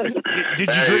 Did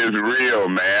That is real,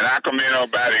 man. How come ain't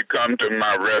nobody come to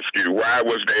my rescue? Why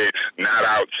was they not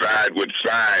outside with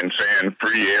signs saying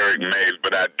free Eric Mays?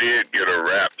 But I did get a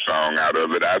rap song out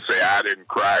of it. I say I didn't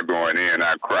cry going in.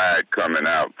 I cried coming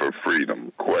out for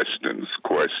freedom. Questions.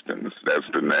 That's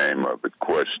the name of it.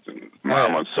 Questions.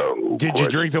 Mama soul. Did you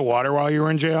drink the water while you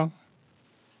were in jail?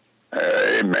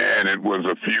 Hey, man, it was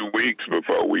a few weeks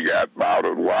before we got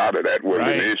bottled water. That was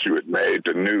an issue. It made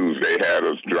the news. They had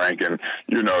us drinking,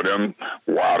 them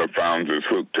water fountains is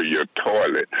hooked to your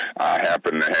toilet. I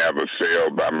happened to have a cell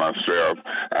by myself.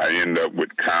 I end up with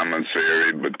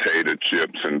commissary, potato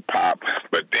chips, and pop.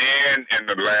 But then in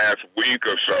the last week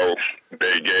or so,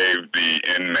 they gave the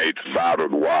inmates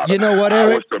bottled water. You know what,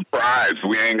 Eric? I was surprised.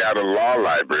 We ain't got a law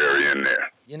library in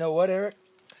there. You know what, Eric?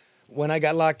 When I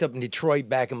got locked up in Detroit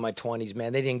back in my 20s,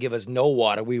 man, they didn't give us no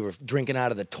water. We were drinking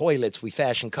out of the toilets. We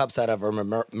fashioned cups out of our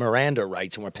Miranda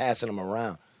rights, and we're passing them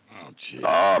around.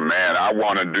 Oh, man, I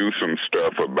want to do some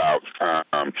stuff about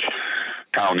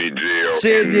county jail.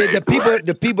 See,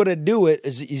 the people that do it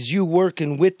is you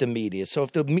working with the media. So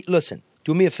listen,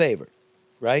 do me a favor,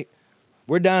 right?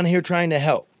 We're down here trying to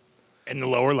help. In the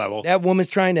lower level. That woman's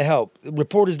trying to help.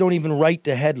 Reporters don't even write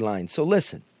the headlines. So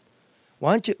listen.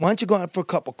 Why don't you go out for a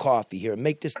cup of coffee here and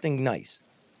make this thing nice?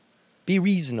 Be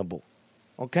reasonable,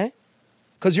 okay?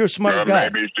 Because you're a smart guy.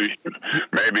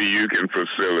 Maybe you can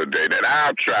facilitate it.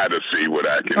 I'll try to see what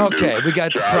I can do. Okay, we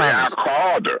got Charlie, the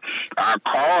promise. I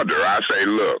called her. I say,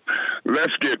 look,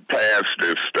 let's get past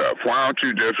this stuff. Why don't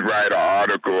you just write an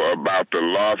article about the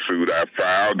lawsuit I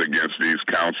filed against these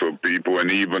council people and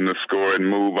even the score and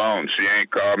move on? She ain't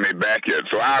called me back yet.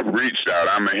 So I've reached out.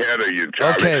 I'm ahead of you,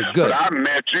 Charlie. Okay, good. But I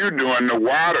met you during the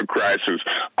water crisis.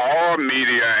 All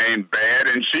media ain't bad,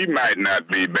 and she might not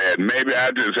be bad. Maybe I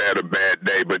just had a bad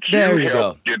day, but you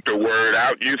helped get the word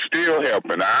out. You still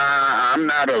helping. I'm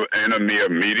not an enemy of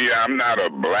media. I'm not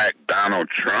a black Donald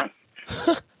Trump.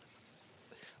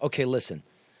 Okay, listen.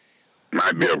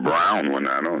 Might be a brown one.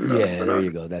 I don't know. Yeah, there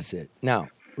you go. That's it. Now,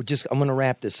 I'm going to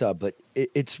wrap this up, but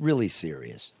it's really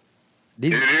serious.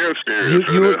 It is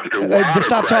serious.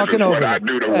 Stop talking over me. I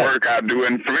do the work I do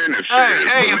in Flint is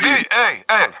serious. Hey,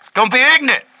 don't be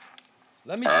ignorant.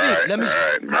 Let me speak. Let me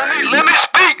speak. Let me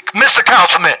speak, Mr.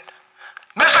 Councilman.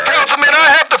 Mr. Councilman,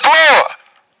 I have the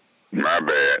floor. My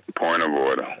bad. Point of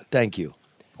order. Thank you.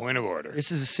 Point of order.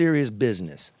 This is a serious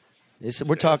business.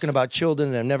 We're talking about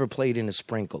children that have never played in a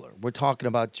sprinkler. We're talking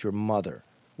about your mother.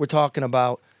 We're talking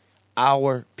about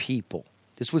our people.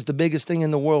 This was the biggest thing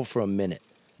in the world for a minute.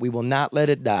 We will not let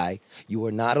it die. You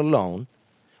are not alone.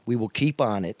 We will keep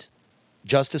on it.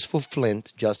 Justice for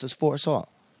Flint. Justice for us all.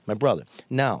 My brother.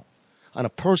 Now, on a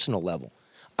personal level,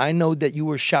 I know that you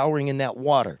were showering in that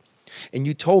water, and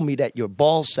you told me that your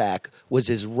ball sack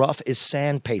was as rough as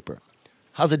sandpaper.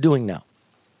 How's it doing now?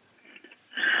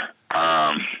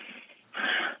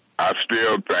 I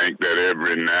still think that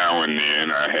every now and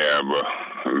then I have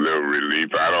a little relief.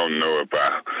 I don't know if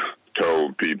I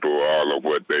told people all of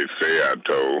what they say I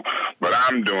told, but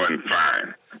I'm doing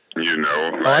fine.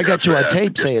 Like I got you on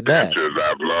tape saying that.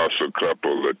 I've lost a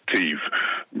couple of teeth,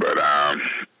 but I'm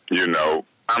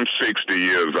 60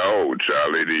 years old,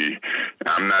 Charlie.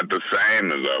 I'm not the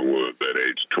same as I was at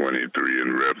age 23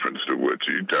 in reference to what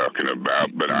you're talking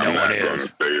about, but I'm not going to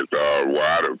say it's all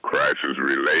water crisis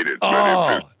related.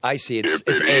 Oh, I see. It's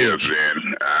age. Is,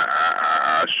 then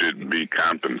I should be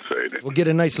compensated. We'll get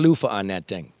a nice loofah on that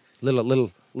thing.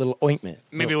 Little ointment.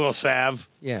 Maybe a little salve.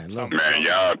 Yeah. Man,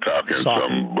 y'all talking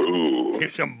some bull.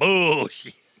 Some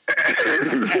bullshit.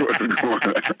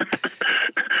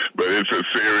 But it's a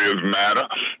serious matter,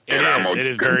 and I'm going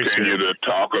to continue to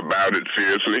talk about it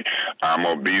seriously. I'm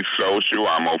going to be social,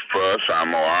 I'm going to fuss,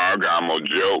 I'm going to argue, I'm going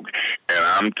to joke, and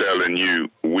I'm telling you,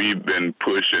 we've been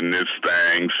pushing this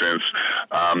thing since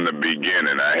the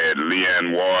beginning. I had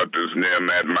Leanne Waters near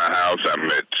at my house. I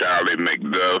met Charlie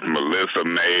McDuff, Melissa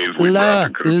Mays. We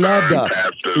brought the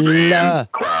Pastor Van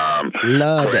Crom,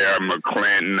 Claire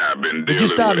McClinton. I've been dealing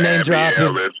with Abby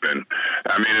Ellis. And,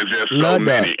 it's just so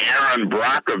many. Aaron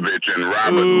Brockovich and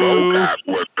Robert Bocock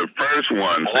was the first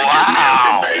ones to give me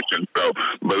information. So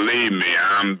believe me,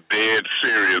 I'm dead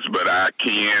serious, but I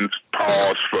can't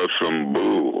pause for some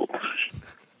bull.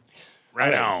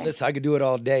 Right on. Listen, I could do it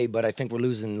all day, but I think we're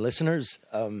losing listeners.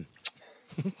 We'll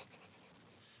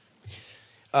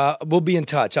be in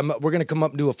touch. We're going to come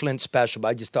up and do a Flint special, but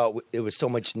I just thought it was so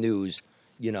much news.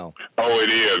 Oh, it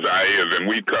is. And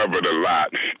we covered a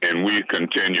lot, and we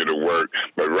continue to work.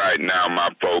 But right now, my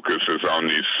focus is on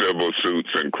these civil suits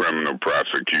and criminal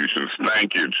prosecutions.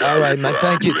 Thank you, Charlie. All right, man.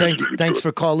 Thank you. Thanks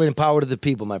for calling Power to the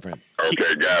People, my friend.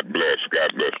 Okay, God bless.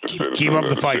 God bless the citizens keep up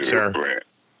the of fight, city of sir. Flint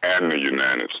and the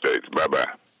United States. Bye-bye.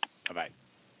 Bye-bye.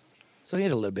 So he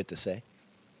had a little bit to say.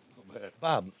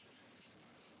 Bob.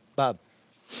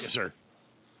 Yes, sir.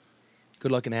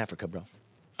 Good luck in Africa, bro.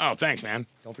 Oh, thanks, man.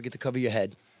 Don't forget to cover your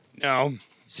head. No.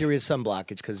 Serious sun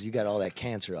blockage because you got all that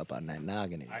cancer up on that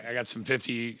noggin. I got some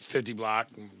 50 block.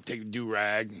 Take a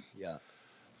do-rag. Yeah.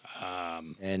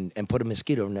 And put a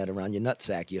mosquito net around your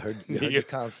nutsack. You heard the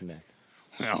councilman.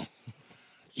 Well,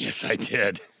 yes, I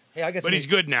did. Hey, I got. But he's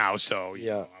good now, so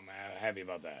yeah, I'm happy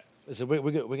about that. So we're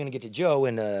going to get to Joe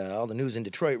and all the news in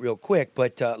Detroit real quick.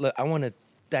 But look, I want to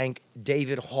thank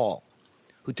David Hall,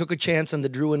 who took a chance on the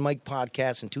Drew and Mike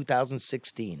podcast in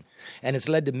 2016, and has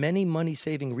led to many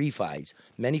money-saving refis,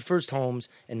 many first homes,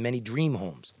 and many dream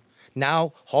homes.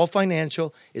 Now, Hall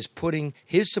Financial is putting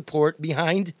his support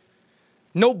behind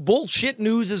no bullshit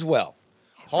news as well.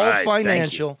 Hall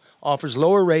Financial offers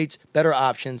lower rates, better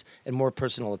options, and more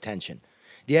personal attention.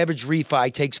 The average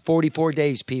refi takes 44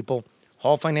 days, people.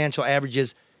 Hall Financial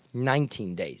averages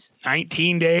 19 days.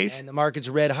 19 days? And the market's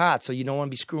red hot, so you don't want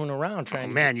to be screwing around trying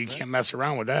to... Man, you can't mess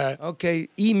around with that. Okay,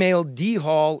 email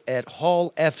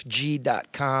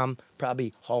dhall@hallfg.com,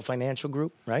 probably Hall Financial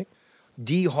Group, right?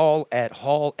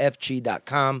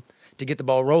 dhall@hallfg.com to get the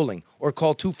ball rolling, or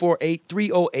call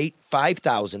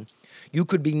 248-308-5000. You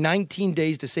could be 19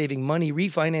 days to saving money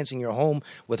refinancing your home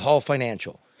with Hall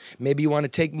Financial. Maybe you want to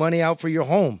take money out for your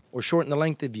home or shorten the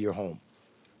length of your home.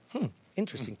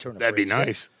 Interesting turn of That'd be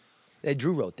phrase, nice.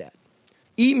 Drew wrote that.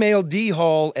 Email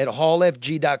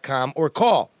dhall@hallfg.com or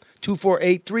call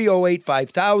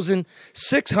 248-308-5000,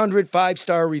 600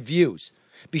 five-star reviews.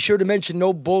 Be sure to mention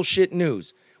no bullshit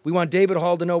news. We want David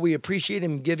Hall to know we appreciate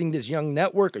him giving this young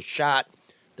network a shot.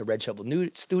 The Red Shovel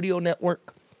Studio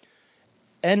Network.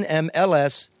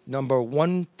 NMLS number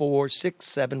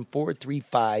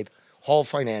 1467435, Hall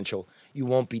Financial. You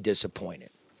won't be disappointed.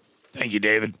 Thank you,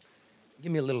 David.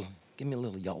 Give me a little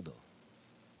Yaldo.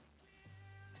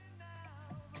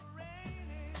 I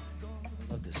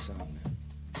love this song, man.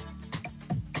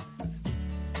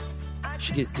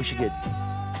 We should get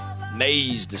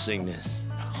Maze to sing this.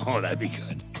 Oh, that'd be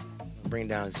good. Bring it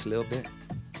down just a little bit. A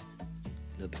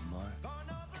little bit more. Yeah,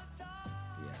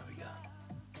 we go.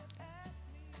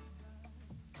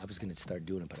 I was gonna start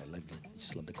doing it, but I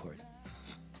just love the chorus.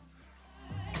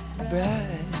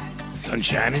 Bright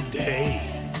sunshiny day.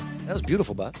 That was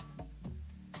beautiful, Bob.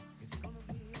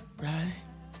 Bright.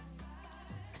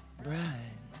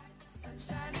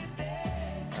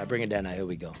 All right, bring it down now. Here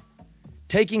we go.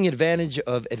 Taking advantage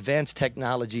of advanced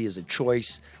technology is a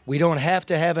choice. We don't have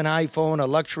to have an iPhone, a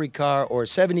luxury car, or a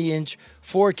 70-inch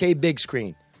 4K big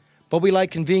screen. But we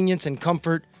like convenience and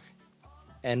comfort.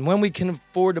 And when we can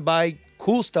afford to buy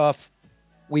cool stuff,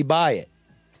 we buy it.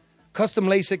 Custom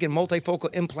LASIK and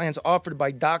multifocal implants offered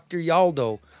by Dr.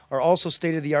 Yaldo are also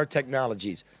state-of-the-art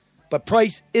technologies. But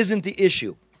price isn't the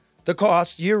issue. The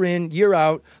cost, year in, year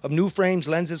out, of new frames,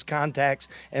 lenses, contacts,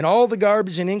 and all the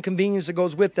garbage and inconvenience that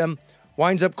goes with them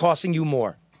winds up costing you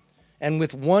more. And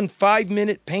with one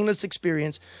 5-minute painless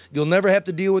experience, you'll never have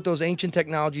to deal with those ancient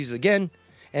technologies again.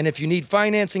 And if you need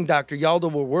financing, Dr.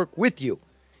 Yaldo will work with you.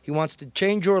 He wants to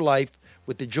change your life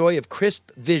with the joy of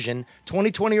crisp vision,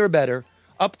 20/20 or better,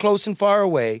 up close and far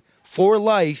away, for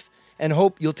life, and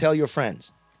hope you'll tell your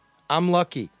friends. I'm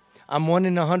lucky. I'm 1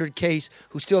 in 100 case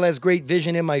who still has great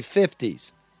vision in my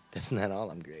 50s. That's not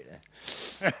all I'm great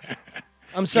at.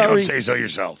 I'm sorry. You don't say so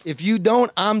yourself. If you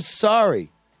don't, I'm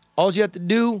sorry. All you have to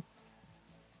do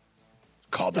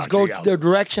is go to the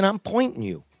direction I'm pointing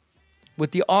you.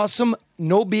 With the awesome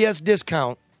no BS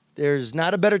discount, there's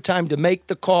not a better time to make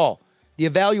the call. The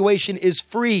evaluation is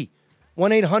free.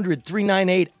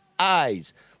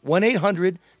 1-800-398-EYES.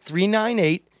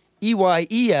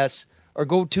 1-800-398-EYES. Or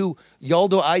go to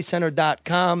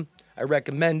YaldoEyeCenter.com. I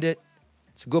recommend it.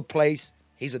 It's a good place.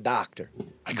 He's a doctor.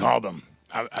 I called him.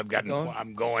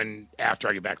 I'm going after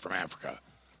I get back from Africa,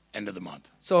 end of the month.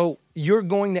 So you're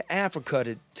going to Africa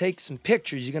to take some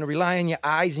pictures. You're going to rely on your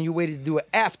eyes, and you waited to do it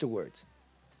afterwards.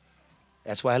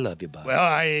 That's why I love you, Bob. Well,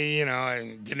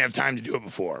 I didn't have time to do it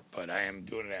before, but I am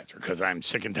doing it after because I'm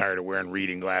sick and tired of wearing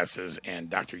reading glasses, and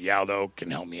Dr. Yaldo can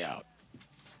help me out.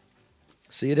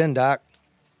 See you then, Doc.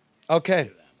 Okay,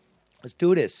 let's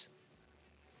do this.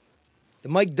 The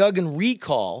Mike Duggan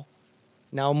recall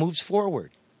now moves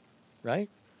forward, right?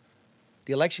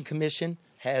 The Election Commission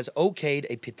has okayed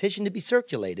a petition to be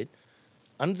circulated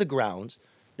under the grounds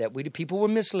that we the people were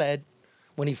misled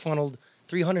when he funneled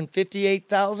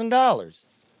 $358,000.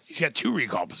 He's got 2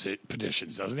 recall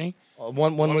petitions, doesn't he?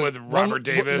 One with Robert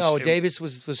Davis. No, Davis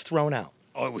was thrown out.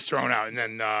 Oh, it was thrown out, and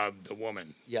then the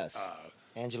woman. Yes.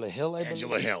 Angela Hill, I believe.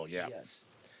 Angela Hill, yeah. Yes.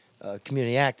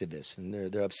 Community activists, and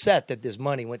they're upset that this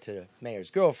money went to the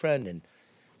mayor's girlfriend, and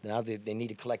now they need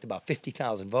to collect about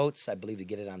 50,000 votes, I believe, to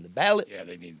get it on the ballot. Yeah,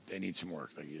 they need some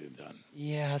work to get it done.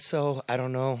 Yeah, so I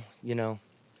don't know,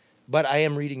 but I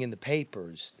am reading in the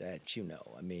papers that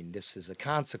I mean, this is a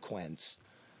consequence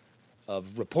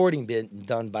of reporting being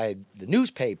done by the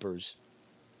newspapers,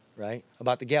 right,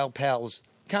 about the Gal Pals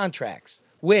contracts,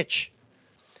 which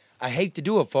I hate to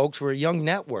do it, folks. We're a young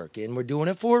network, and we're doing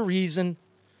it for a reason.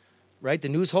 Right? The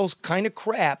news hole's kind of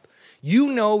crap.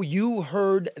 You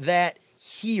heard that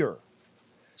here.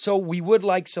 So we would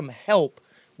like some help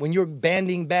when you're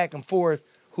banding back and forth.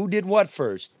 Who did what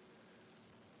first?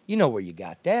 You know where you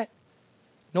got that.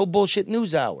 No Bullshit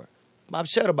News Hour. Bob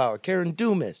Settlebauer, Karen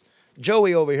Dumas,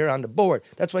 Joey over here on the board.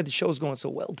 That's why the show's going so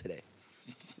well today.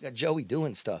 We got Joey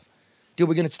doing stuff. Dude,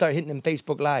 we're going to start hitting them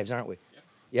Facebook Lives, aren't we?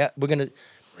 Yeah, we're going to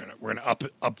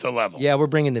up the level. Yeah, we're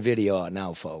bringing the video out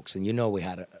now, folks, and we know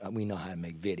how to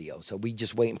make video. So we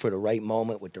just waiting for the right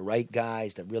moment with the right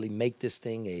guys to really make this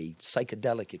thing a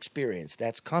psychedelic experience.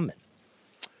 That's coming.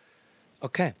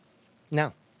 Okay,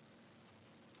 now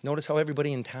notice how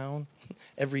everybody in town,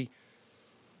 every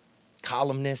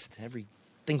columnist, every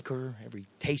thinker, every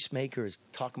tastemaker is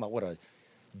talking about what a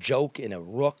joke in a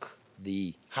rook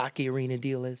the hockey arena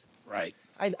deal is. Right.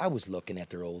 I was looking at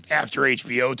their old... After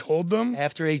HBO told them?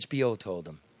 After HBO told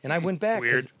them. And I went back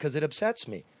because it upsets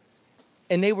me.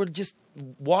 And they were just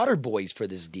water boys for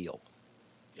this deal.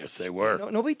 Yes, they were.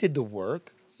 Nobody did the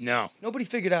work. No. Nobody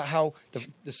figured out how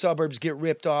the suburbs get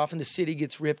ripped off and the city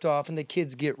gets ripped off and the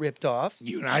kids get ripped off.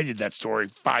 You and I did that story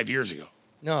 5 years ago.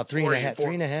 No, 3.5.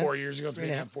 4 years ago,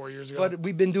 3.5, 4 years ago. But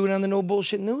we've been doing it on the No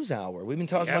Bullshit News Hour. We've been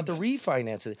talking about the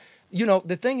refinance.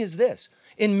 The thing is this.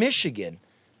 In Michigan...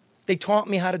 They taught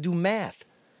me how to do math.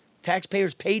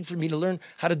 Taxpayers paid for me to learn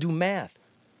how to do math.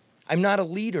 I'm not a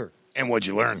leader. And what'd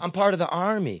you learn? I'm part of the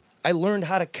Army. I learned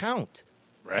how to count.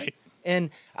 Right. And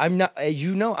I'm not, as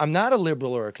you know, I'm not a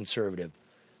liberal or a conservative.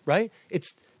 Right?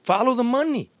 It's follow the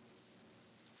money.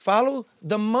 Follow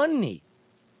the money.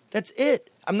 That's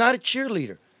it. I'm not a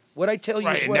cheerleader. What I tell you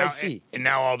is what I see. And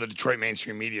now all the Detroit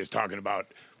mainstream media is talking about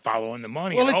following the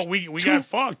money. Well, we got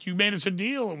fucked. You made us a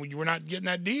deal, and we're not getting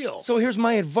that deal. So here's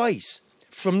my advice.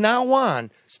 From now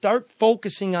on, start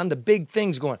focusing on the big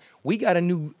things going. We got a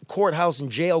new courthouse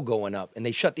and jail going up, and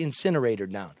they shut the incinerator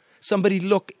down. Somebody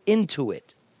look into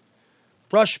it.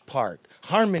 Brush Park,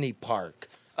 Harmony Park,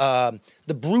 the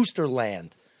Brewster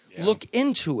Land. Yeah. Look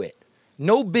into it.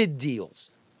 No bid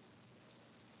deals.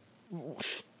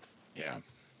 Yeah.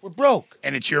 We're broke.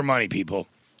 And it's your money, people.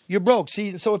 You're broke.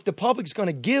 See, so if the public's going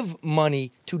to give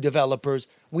money to developers,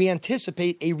 we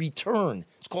anticipate a return.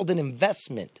 It's called an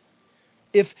investment.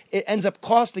 If it ends up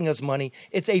costing us money,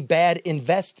 it's a bad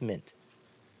investment.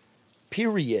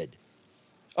 Period.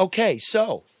 Okay,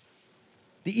 so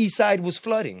the East Side was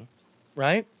flooding,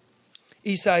 right?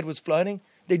 East Side was flooding.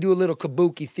 They do a little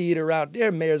kabuki theater out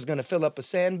there. Mayor's going to fill up a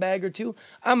sandbag or two.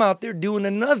 I'm out there doing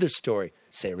another story.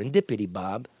 Serendipity,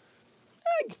 Bob.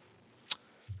 I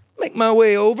make my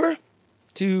way over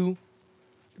to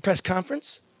the press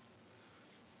conference,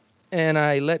 and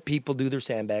I let people do their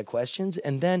sandbag questions.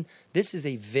 And then this is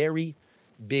a very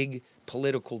big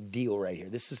political deal right here.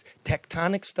 This is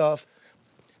tectonic stuff.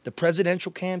 The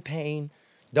presidential campaign,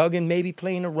 Duggan maybe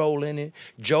playing a role in it,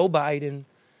 Joe Biden,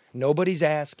 nobody's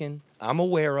asking. I'm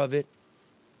aware of it.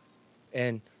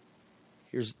 And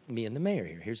here's me and the mayor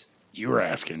here. You were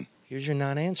asking. Here's your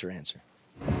non-answer answer.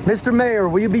 Mr. Mayor,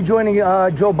 will you be joining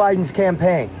Joe Biden's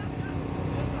campaign?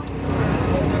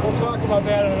 We'll talk about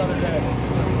that another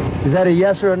day. Is that a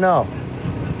yes or a no?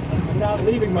 I'm not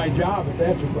leaving my job, if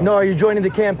that's your question. No, are you joining the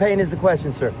campaign is the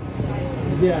question, sir.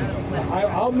 Yeah,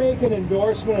 I'll make an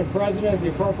endorsement of President at the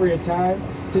appropriate time.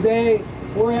 Today,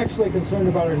 we're actually concerned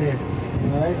about our neighbors,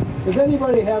 all right? Does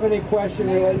anybody have any question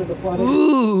related to the flooding?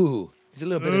 Ooh, he's a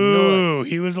little bit annoyed. Ooh,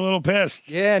 he was a little pissed.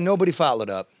 Yeah, nobody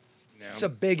followed up. No. It's a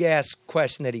big-ass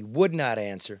question that he would not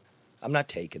answer. I'm not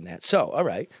taking that. So, all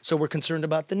right. So we're concerned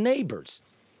about the neighbors.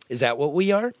 Is that what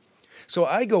we are? So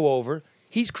I go over.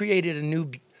 He's created a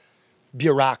new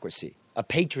bureaucracy, a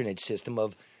patronage system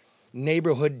of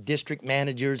neighborhood district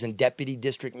managers and deputy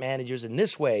district managers. And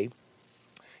this way,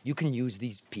 you can use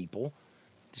these people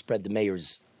to spread the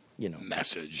mayor's,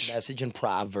 message and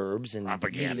proverbs and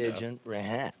propaganda. Religion.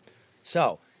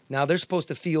 So now they're supposed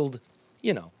to field,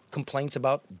 complaints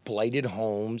about blighted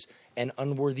homes and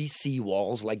unworthy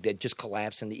seawalls like that just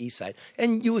collapsed in the East Side.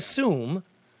 And you assume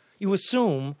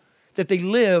that they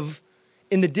live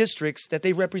in the districts that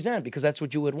they represent because that's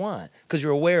what you would want because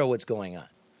you're aware of what's going on.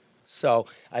 So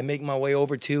I make my way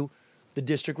over to the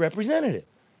district representative.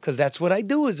 because that's what I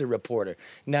do as a reporter.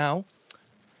 Now,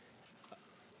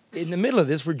 in the middle of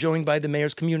this, we're joined by the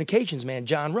mayor's communications man,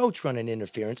 John Roach, running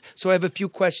interference. So I have a few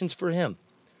questions for him.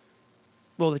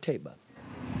 Roll the tape, Bob.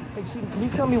 Hey, Stephen, can you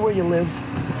tell me where you live?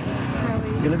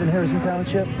 You live in Harrison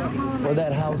Township? Or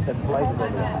that house that's blighted over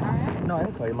there? No, I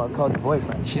didn't call your mother. I called your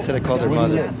boyfriend. She said I called her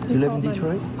mother. You live in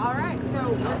Detroit? All right,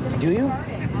 so... Do you?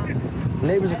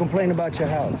 Neighbors are complaining about your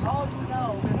house. Oh,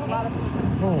 no, there's a lot of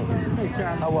people. Hey,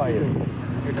 John. How are you?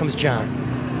 Here comes John.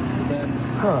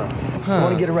 I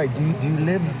want to get it right. Do you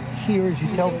live here, as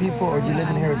you tell people, or do you live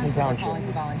in Harrison Township?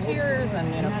 Volunteers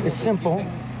and, It's simple.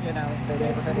 The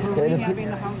neighborhood is having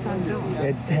the house on bill.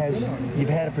 It has. You've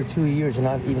had it for 2 years. You're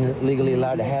not even legally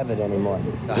allowed to have it anymore.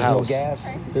 There's no gas.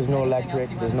 There's no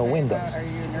electric. There's no windows. Are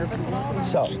you nervous about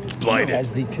this? So,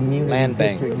 as the community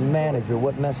district manager,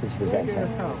 what message does that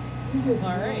send? All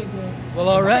right. Well,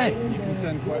 all right. You can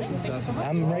send questions to us.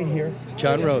 I'm right here.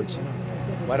 John Rhodes.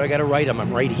 Why do I got to write him?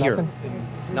 I'm right here.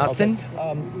 Nothing?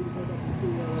 Okay.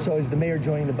 So is the mayor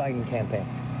joining the Biden campaign?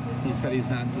 He said he's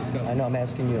not discussing. I know, I'm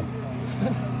asking you. You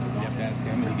have to ask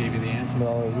him, and he gave you the answer.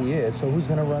 Well, he is. So who's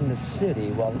going to run the city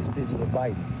while he's busy with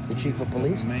Biden? The chief of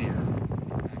police? The mayor.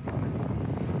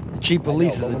 The chief of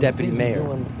police is the deputy mayor.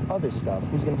 Doing other stuff.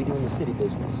 Who's going to be doing the city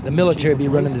business? The military be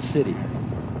running the city.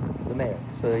 The mayor.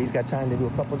 So he's got time to do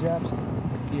a couple jobs?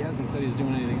 He hasn't said he's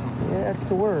doing anything else. Yeah, that's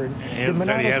the word. Did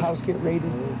Monato's house get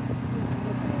raided?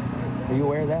 Are you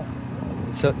aware of that?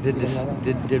 So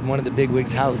did one of the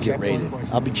bigwigs' house get raided?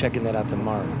 I'll be checking that out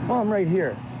tomorrow. Well, I'm right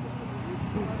here.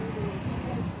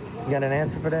 You got an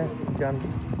answer for that, John?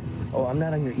 Oh, I'm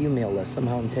not on your email list.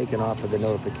 Somehow I'm taken off of the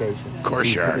notification. Of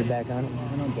course you are. Put me back on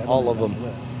it? All of them.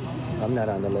 I'm not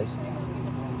on the list.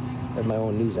 I have my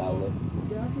own news outlet.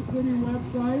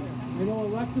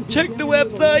 Check the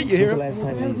website. You hear? When's the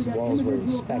last time these walls were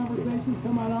inspected?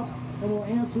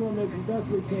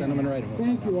 Send them in writing.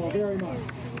 Thank you all very much.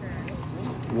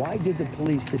 Why did the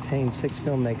police detain 6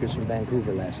 filmmakers from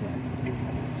Vancouver last night?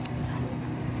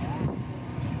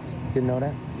 Didn't know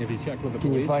that? Have you checked with the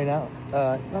police? Can you find out?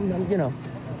 You know,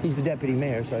 he's the deputy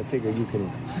mayor, so I figure you can.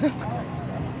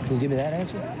 Can you give me that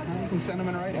answer? You can send them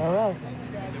in writing. All right.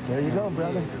 There you go,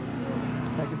 brother.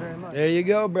 Thank you very much. There you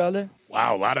go, brother.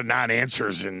 Wow, a lot of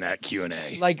non-answers in that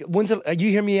Q&A. Like, you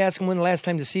hear me asking when the last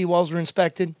time the seawalls were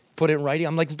inspected? Put it in writing.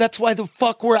 I'm like, that's why the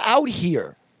fuck we're out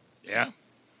here. Yeah.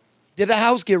 Did a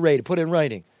house get raided? Put it in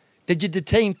writing. Did you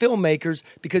detain filmmakers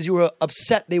because you were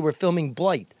upset they were filming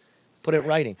Blight? Put it in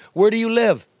writing. Where do you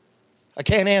live? I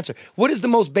can't answer. What is the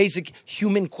most basic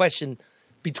human question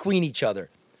between each other?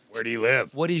 Where do you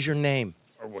live? What is your name?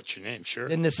 Or what's your name, sure.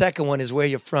 Then the second one is where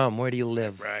you're from. Where do you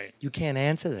live? Right. You can't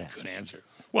answer that. Couldn't answer.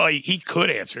 Well, he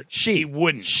could answer. He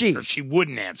wouldn't. Or she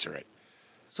wouldn't answer it.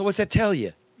 So what's that tell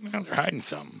you? Well, they're hiding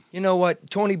something. You know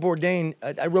what? Tony Bourdain,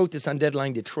 I wrote this on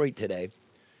Deadline Detroit today.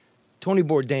 Tony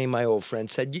Bourdain, my old friend,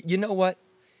 said, you know what?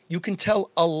 You can tell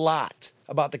a lot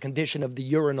about the condition of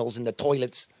the urinals and the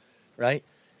toilets, right?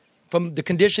 From the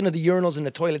condition of the urinals and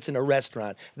the toilets in a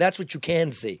restaurant. That's what you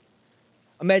can see.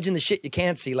 Imagine the shit you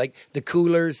can't see, like the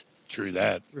coolers. True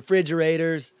that.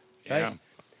 Refrigerators, yeah. Right?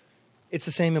 It's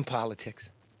the same in politics.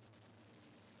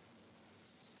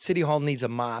 City Hall needs a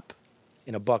mop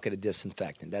and a bucket of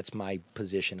disinfectant. That's my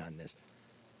position on this.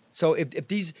 So if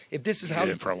this is how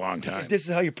did it for a long time. If this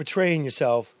is how you're portraying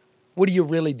yourself, what are you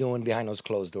really doing behind those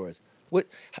closed doors?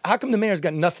 How come the mayor's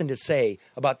got nothing to say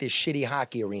about this shitty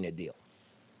hockey arena deal?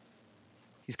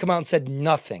 He's come out and said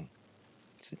nothing.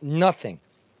 Nothing.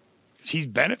 He's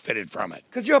benefited from it.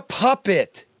 Because you're a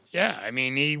puppet. Yeah, I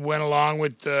mean, he went along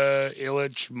with the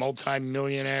Illich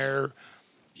multi-millionaire,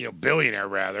 billionaire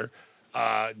rather,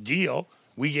 deal.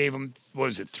 We gave him, what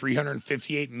was it,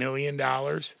 $358 million?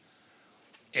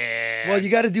 And, well, you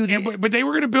got to do the... But they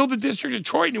were going to build the district of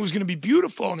Detroit, and it was going to be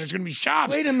beautiful, and there's going to be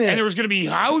shops. Wait a minute. And there was going to be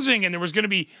housing, and there was going to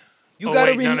be...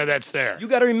 none of that's there. You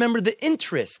got to remember the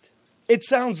interest. It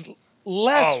sounds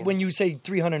less when you say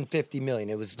 $350 million.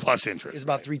 It was... Plus interest. It was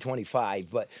about $325,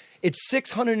 but it's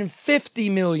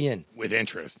 $650 million. With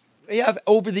interest. Yeah,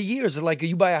 over the years, like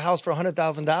you buy a house for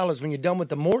 $100,000. When you're done with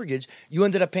the mortgage, you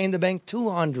ended up paying the bank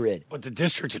 $200. But the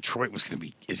district of Detroit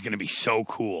is going to be so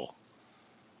cool.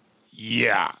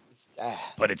 Yeah,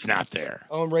 but it's not there.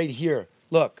 Oh, I'm right here.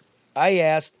 Look, I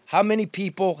asked how many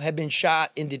people have been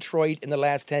shot in Detroit in the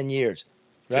last 10 years.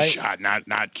 Right? Just shot,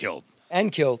 not killed.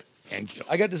 And killed. And killed.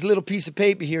 I got this little piece of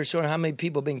paper here showing how many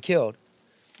people have been killed.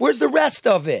 Where's the rest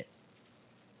of it?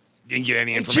 Didn't get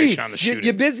any information on the shooting.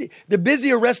 You're busy. They're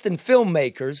busy arresting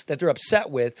filmmakers that they're upset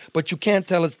with, but you can't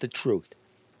tell us the truth.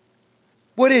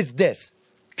 What is this?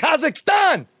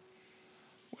 Kazakhstan!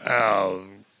 Well...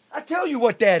 I tell you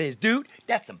what that is, dude.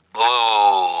 That's some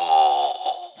I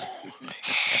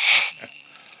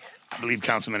believe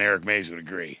Councilman Eric Mays would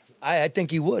agree. I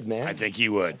think he would, man. I think he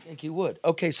would. I think he would.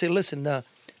 Okay, so listen,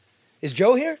 is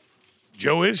Joe here?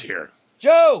 Joe is here.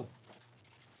 Joe!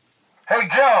 Hey,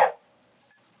 Joe.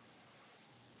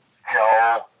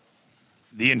 Joe.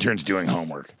 The intern's doing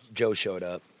homework. Joe showed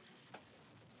up.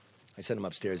 I sent him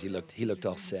upstairs. He looked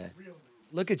all sad.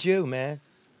 Look at you, man.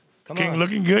 Come on.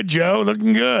 Looking good, Joe.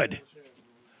 Looking good.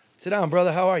 Sit down,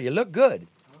 brother. How are you? Look good.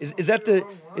 Is that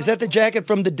the jacket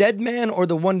from the Dead Man or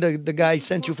the one the guy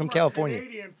sent you from California?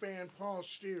 Canadian fan Paul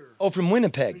Steer. Oh, from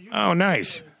Winnipeg. Oh,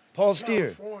 nice. Paul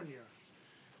Steer. California.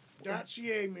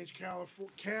 .ca means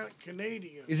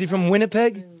Canadian. Is he from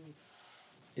Winnipeg?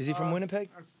 Is he from Winnipeg?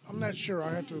 I'm not sure.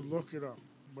 I have to look it up.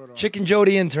 But, Chicken Joe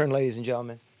the intern, ladies and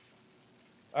gentlemen.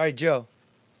 All right, Joe.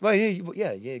 Well,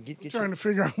 yeah. Get trying to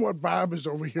figure out what Bob is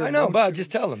over here. I know, Bob.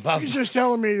 Just tell him, Bob. He's just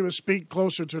telling me to speak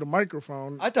closer to the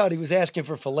microphone. I thought he was asking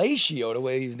for fellatio the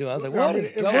way he was doing. I was like, what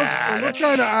is going on? It looked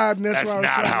kind of odd. And That's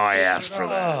not how I asked for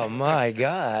that. Oh, my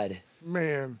God.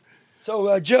 Man.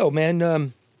 So, Joe, man,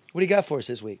 what do you got for us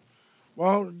this week?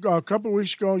 Well, a couple of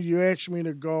weeks ago, you asked me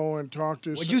to go and talk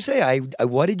to... What'd you say? I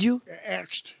what did you?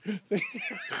 Axed.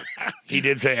 He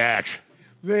did say axe.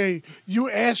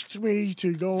 You asked me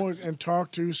to go and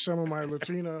talk to some of my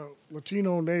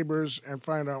Latino neighbors and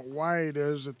find out why it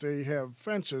is that they have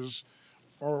fences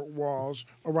or walls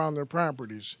around their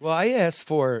properties. Well, I asked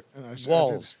for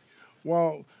walls.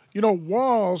 Well,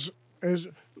 walls is,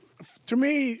 to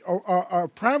me, a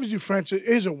privacy fence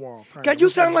is a wall. God, you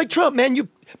sound like Trump, man. You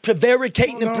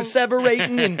prevaricating and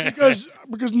perseverating and because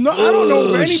I don't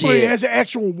know if anybody has an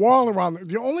actual wall around it.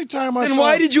 The only time I Then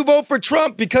why did you vote for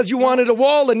Trump? Because you wanted a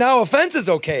wall and now a fence is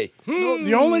okay. No,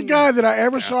 the only guy that I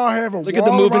ever saw have a Look wall at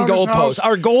the moving around his goalposts. house,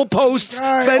 Our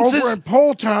goalposts, fences. over in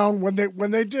Pole Town when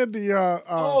they did the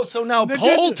so now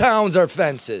Pole Towns are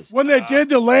fences. when they did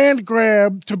the land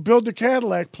grab to build the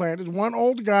Cadillac plant, one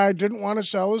old guy didn't want to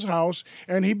sell his house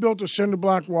and he built a cinder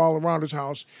block wall around his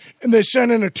house and they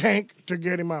sent in a tank to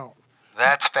get him out.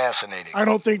 That's fascinating. I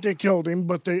don't think they killed him,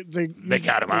 but they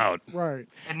got him out. Right.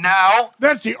 And now?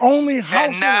 That's the only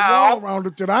house with a wall around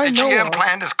it that I know the GM of.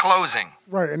 plant is closing.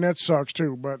 Right, and that sucks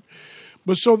too. But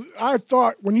so I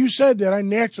thought, when you said that, I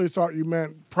naturally thought you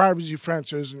meant privacy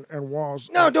fences and walls.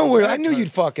 No, don't worry. I knew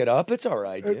you'd fuck it up. It's all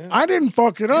right, dude. I didn't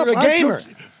fuck it up. You're a gamer.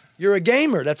 You're a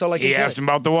gamer. That's all I can He tell asked you. him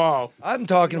about the wall. I'm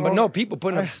talking about people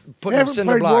putting I up haven't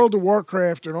cinder played block. World of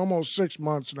Warcraft in almost 6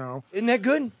 months now. Isn't that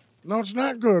good? No, it's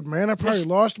not good, man. I probably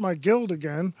lost my guild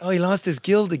again. Oh, he lost his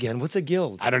guild again. What's a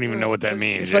guild? I don't even know what that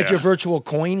means. It's like your virtual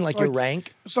coin, like your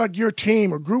rank. It's like your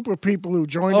team, a group of people who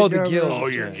join the together. guild. Oh,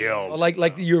 your guild. Oh,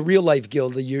 like your real life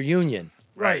guild, your union.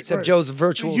 Right. Except Joe's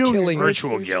virtual Union. killing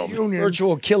Virtual guild. Union.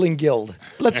 Virtual killing guild.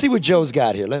 Let's see what Joe's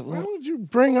got here. Why don't you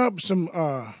bring up some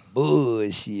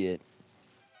bullshit?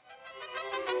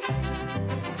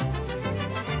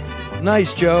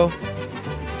 Nice, Joe.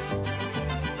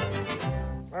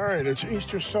 All right, it's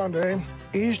Easter Sunday.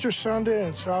 Easter Sunday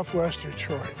in Southwest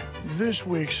Detroit. This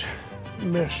week's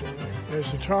mission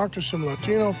is to talk to some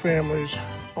Latino families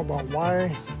about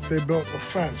why they built a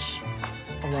fence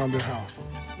around their house.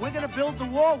 We're going to build the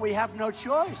wall. We have no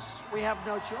choice. We have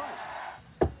no choice.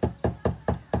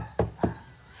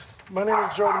 My name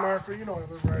is Joe DeMarco. You know I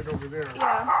live right over there.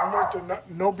 Yeah. I'm with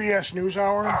the No BS News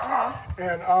Hour.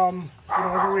 And,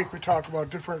 every week we talk about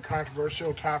different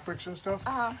controversial topics and stuff.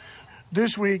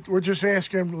 This week, we're just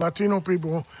asking Latino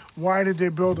people, why did they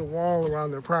build a wall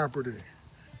around their property?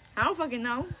 I don't fucking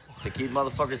know. To keep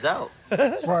motherfuckers out.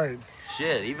 Right.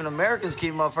 Shit, even Americans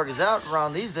keep motherfuckers out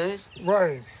around these days.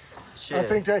 Right. Shit. I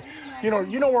think that, you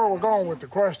know where we're going with the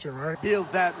question, right? Build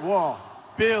that wall.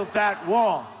 Build that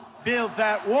wall. Build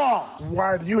that wall.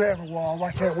 Why do you have a wall?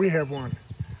 Why can't we have one?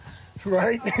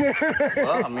 Right?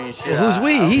 Well, I mean, shit. Well, who's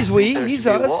we? He's we. He's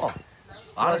us. Wall.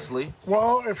 Honestly.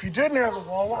 Well, if you didn't have a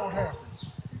wall, what would happen?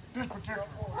 This particular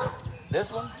wall.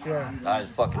 This one? Yeah. I'd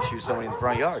fucking shoot somebody in the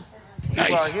front yard. People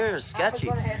Nice. out here is sketchy.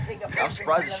 I'm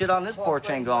surprised the shit on this porch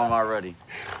ain't gone already.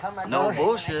 No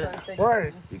bullshit.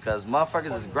 Right. Because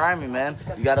motherfuckers is grimy, man.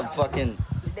 You gotta fucking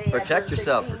protect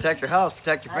yourself, protect your house,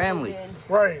 protect your family.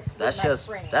 Right.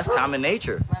 That's common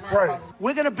nature. Right.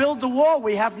 We're going to build the wall.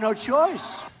 We have no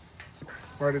choice.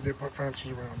 Why did they put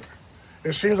fences around it?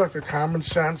 It seems like a common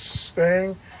sense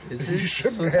thing. Is You this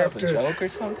shouldn't some have type of to. joke or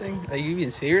something? Are you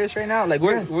even serious right now? Like,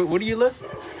 where do you live?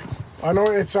 I know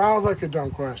it sounds like a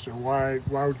dumb question. Why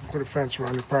would you put a fence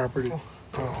around your property?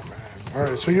 Oh man. All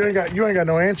right. So you ain't got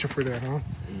no answer for that, huh?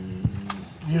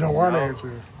 You don't want to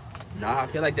answer. No, I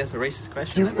feel like that's a racist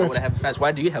question. Like, why would I have a fence?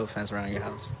 Why do you have a fence around your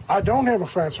house? I don't have a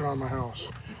fence around my house.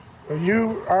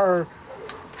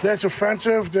 That's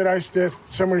offensive that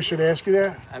somebody should ask you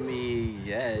that? I mean,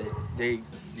 yeah,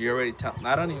 you already tell.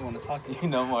 I don't even want to talk to you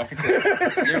no more.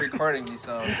 You're recording me,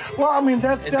 so. Well, I mean,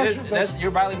 that's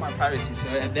you're violating my privacy, so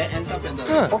if that ends up in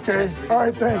the. Okay, all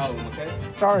right, thanks. Problem,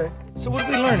 okay? All right. So what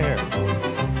did we learn here?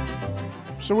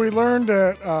 So we learned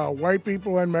that white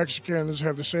people and Mexicans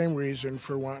have the same reason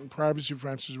for wanting privacy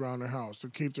fences around their house, to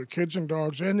keep their kids and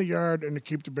dogs in the yard and to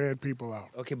keep the bad people out.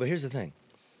 Okay, but here's the thing.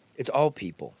 It's all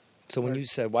people. So when you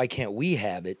said, why can't we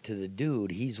have it, to the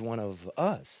dude, he's one of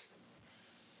us.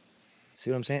 See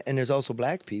what I'm saying? And there's also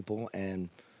black people and,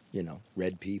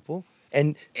 red people.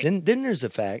 And then there's the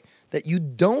fact that you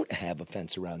don't have a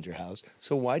fence around your house.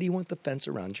 So why do you want the fence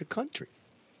around your country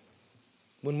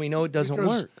when we know it doesn't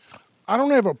work? I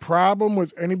don't have a problem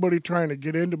with anybody trying to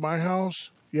get into my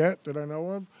house yet that I know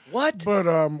of. What?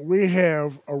 But we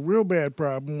have a real bad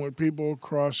problem with people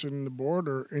crossing the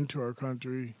border into our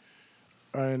country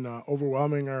and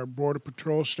overwhelming our Border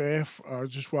Patrol staff. I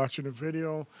was just watching a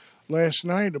video last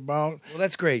night about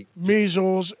that's great.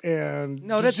 Measles and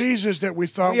diseases that we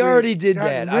thought we already did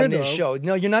that on this of. show.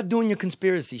 No, you're not doing your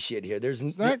conspiracy shit here. There's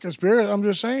not conspiracy. I'm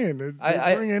just saying they're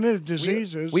bringing in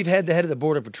diseases. We've had the head of the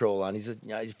Border Patrol on. He's a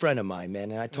friend of mine,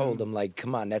 man, and I told him, like,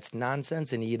 come on, that's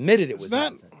nonsense, and he admitted it was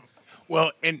nonsense.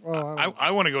 Well, and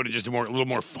I want to go to just a little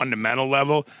more fundamental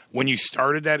level. When you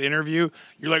started that interview,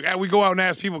 you're like, we go out and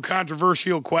ask people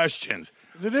controversial questions.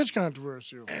 It is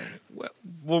controversial.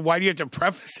 Well, why do you have to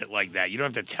preface it like that? You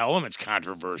don't have to tell them it's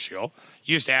controversial.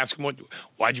 You just ask them,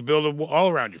 why'd you build a wall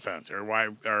around your fence, or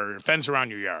a fence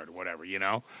around your yard, or whatever,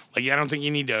 Like, I don't think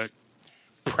you need to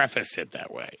preface it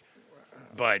that way.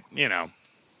 But,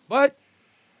 But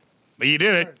you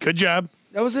did it. Good job.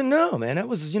 That was man. That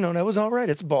was, that was all right.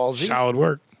 It's ballsy. Solid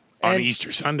work on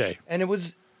Easter Sunday. And it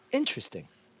was interesting.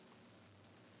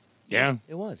 Yeah.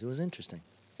 It was interesting.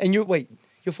 And you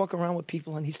fuck around with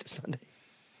people on Easter Sunday?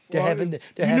 You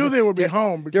knew they would be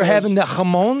home. They're having the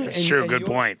jamon. That's true. Good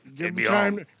point. Give them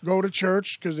time to go to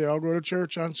church because they all go to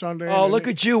church on Sunday. Oh, look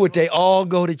at you! They all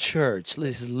go to church.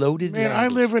 This is loaded. Man, I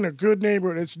live in a good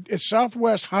neighborhood. It's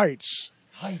Southwest Heights.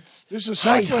 This is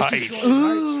Southwest Heights.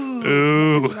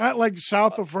 Ooh. It's not like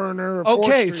south of Ferner. Or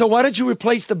Okay, so why don't you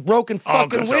replace the broken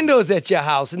fucking windows at your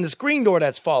house and the screen door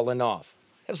that's falling off?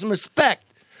 Have some respect.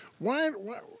 Why?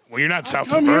 Well, you're not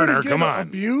south of Ferner. Come on.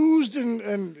 Abused and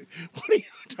what are you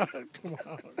talking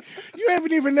about? You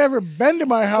haven't even ever been to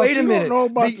my house. Wait a minute. You don't know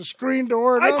about the screen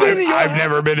door. I've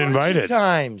never been invited.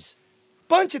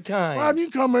 Bunch of times. Bob, you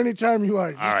come anytime you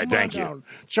like. All right, thank you.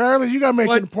 Charlie, you got to make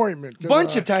an appointment.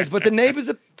 Bunch of times, but the neighbors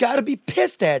have got to be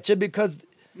pissed at you because...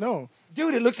 No.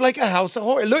 Dude, it looks like a house of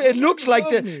horror. It looks like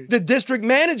the district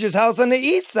manager's house on the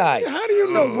east side. How do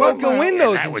you know broken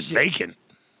windows? That was vacant.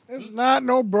 It's not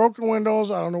no broken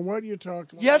windows. I don't know what you're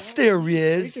talking about. Yes, there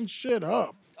is. Making shit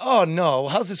up. Oh, no.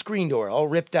 How's the screen door? All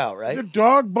ripped out, right? The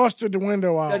dog busted the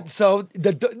window out. The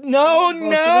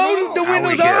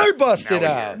windows are busted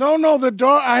out. No, the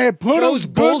dog. I had put Joe's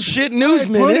bullshit news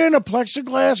minute. Put in a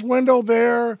plexiglass window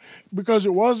there because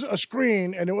it was a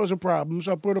screen and it was a problem.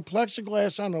 So I put a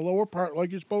plexiglass on the lower part like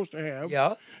you're supposed to have.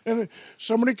 Yeah. And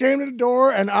somebody came to the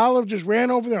door and Olive just ran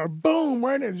over there. Boom!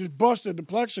 Right in and just busted the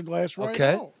plexiglass right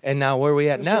out. And now where are we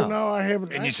at now? So now I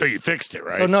haven't. And so you fixed it,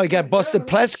 right? So no, you got busted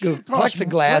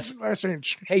plexiglass.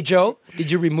 Hey, Joe, did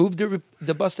you remove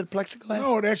the busted plexiglass?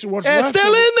 No, it actually was. It's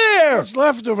still in there. What's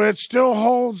left of it still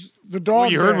holds the dog.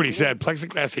 Well, you heard what he said.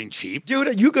 Plexiglass ain't cheap.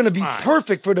 Dude, you're going to be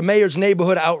perfect for the mayor's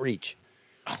neighborhood outreach.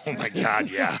 Oh, my God,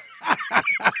 yeah.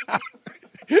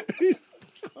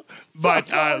 But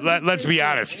let's be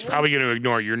honest. He's probably going to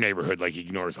ignore your neighborhood like he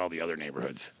ignores all the other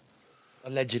neighborhoods.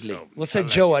 Allegedly. We'll say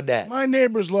Joe on that. My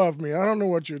neighbors love me. I don't know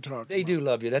what you're talking about. They do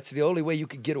love you. That's the only way you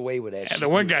could get away with that shit. And the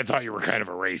one guy thought you were kind of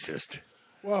a racist.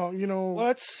 Well, it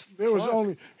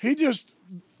was he just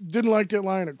didn't like that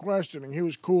line of questioning. He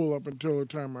was cool up until the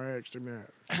time I asked him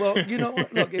that. Well,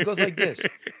 look, it goes like this.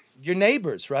 You're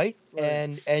neighbors, right?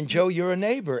 And Joe, you're a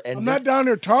neighbor. And I'm not down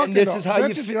there talking. And this is how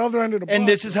you the other end of the block. And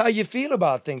this is how you feel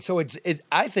about things. So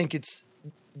I think it's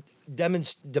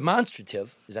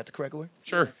demonstrative. Is that the correct word?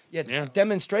 Sure. Yeah, it's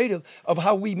demonstrative of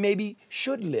how we maybe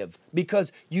should live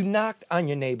because you knocked on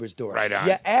your neighbor's door. Right on.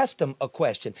 You asked them a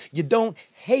question. You don't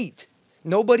hate.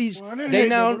 Nobody's. They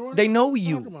know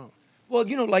you.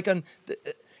 Well, like on.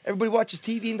 Everybody watches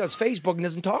TV and does Facebook and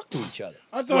doesn't talk to each other.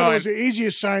 I thought it was an easy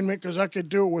assignment because I could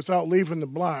do it without leaving the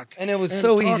block. And it was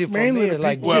so easy for me.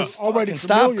 Like, just already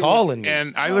stop calling me.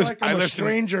 And I listen. I'm a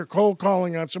stranger cold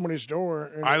calling on somebody's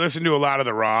door. I listened to a lot of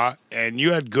the Raw, and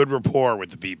you had good rapport with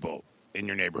the people in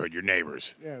your neighborhood, your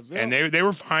neighbors. Yeah, and they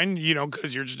were fine,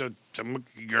 because you're just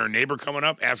you're a neighbor coming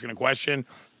up asking a question.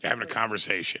 having a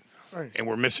conversation. Right. And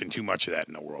we're missing too much of that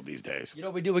in the world these days. You know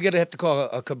what we do? We're going to have to call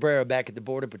a Cabrera back at the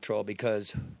Border Patrol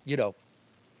because,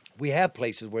 we have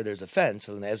places where there's a fence.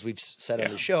 And as we've said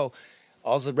on the show,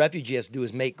 all the refugee has to do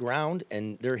is make ground,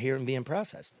 and they're here and being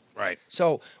processed. Right.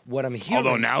 So what I'm hearing...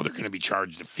 Although now they're going to be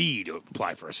charged a fee to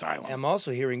apply for asylum. I'm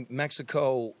also hearing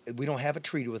Mexico, we don't have a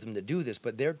treaty with them to do this,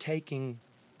 but they're taking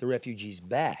the refugees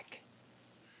back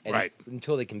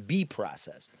until they can be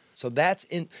processed. So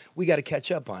we got to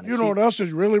catch up on it. You know what else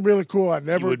is really, really cool? I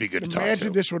never would be good to talk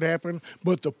imagined to. this would happen,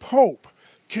 but the Pope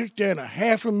kicked in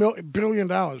 $500 million,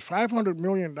 $500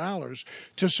 million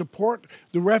to support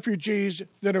the refugees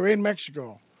that are in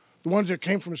Mexico. The ones that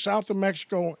came from south of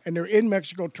Mexico and they're in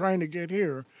Mexico trying to get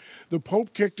here. The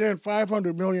Pope kicked in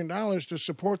 $500 million to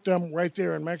support them right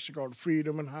there in Mexico, to feed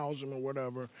them and house them and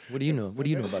whatever. What do you know? What do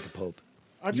you know about the Pope?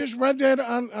 I just read that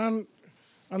on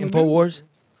InfoWars?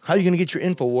 How are you going to get your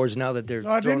InfoWars now that they're No,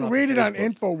 I didn't read it on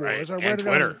InfoWars. Right. I And read it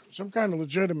Twitter. on some kind of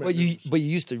legitimate. But you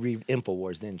used to read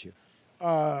InfoWars, didn't you?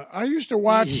 I used to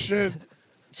watch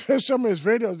some of his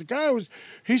videos. The guy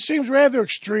he seems rather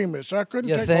extremist. I couldn't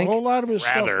You take think? a whole lot of his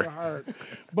stuff to heart.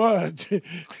 But,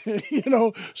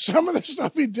 some of the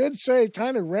stuff he did say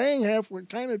kind of rang halfway,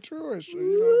 kind of true.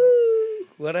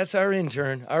 So, Well, that's our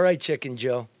intern. All right, Chicken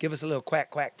Joe. Give us a little quack,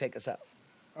 quack. Take us out.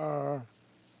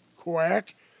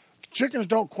 Quack. Chickens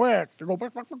don't quack. They go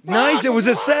quack, quack, quack. Nice. It was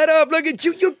a setup. Look at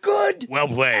you. You're good. Well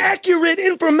played. Accurate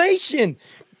information.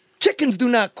 Chickens do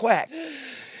not quack.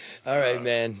 All right,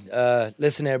 man.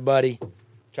 Listen, everybody.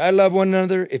 Try to love one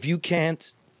another. If you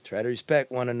can't, try to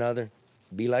respect one another.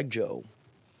 Be like Joe.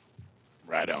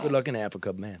 Right on. Good luck in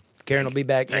Africa, man. Karen will be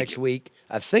back next week.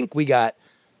 I think we got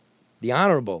the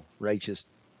Honorable Righteous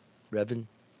Reverend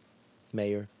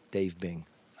Mayor Dave Bing.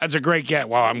 That's a great get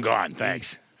while I'm gone.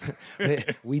 Thanks.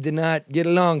 We did not get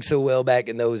along so well back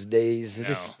in those days.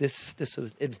 No. This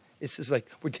is like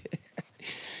we're.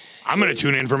 I'm going to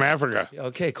tune in from Africa.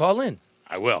 Okay, call in.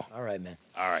 I will. All right, man.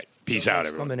 All right. Peace out,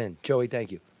 everyone. Coming in, Joey.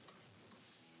 Thank you.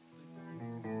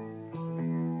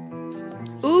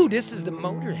 Ooh, this is the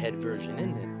Motorhead version,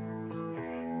 isn't it?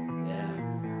 Yeah.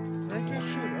 Crank that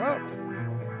shit up.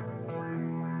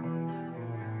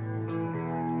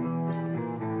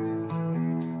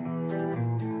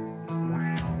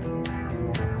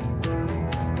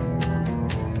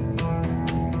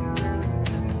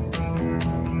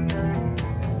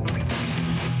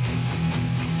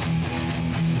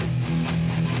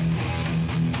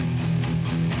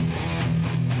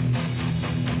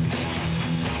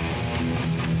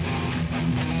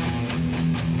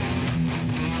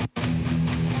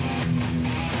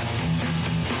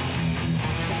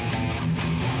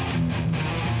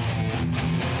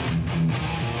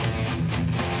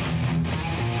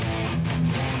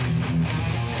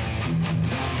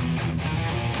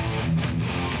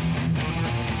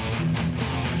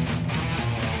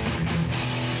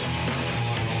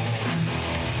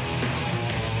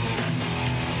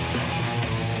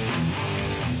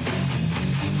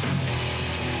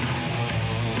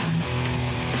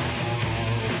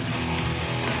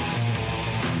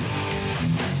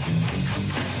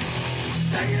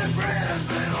 Say your prayers,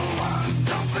 little one.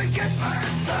 Don't forget, my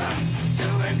son, to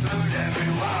include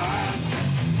everyone.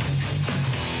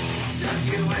 Tuck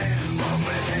you in, walk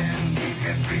within, keep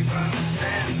you free from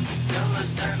sin, till the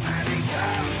Sunlight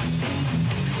comes.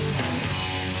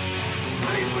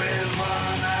 Sleep with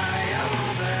one eye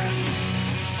open,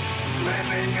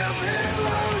 gripping your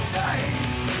pillow tight.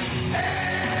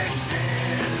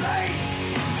 Exit light.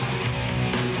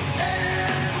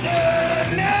 And the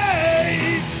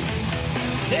night.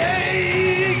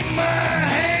 Take my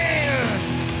hand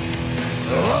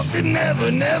off to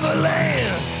Never, Never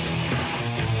Land.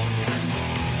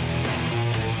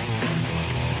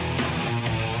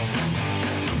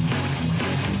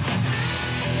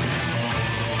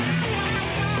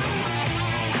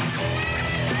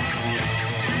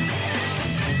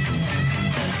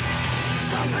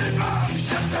 Something wrong,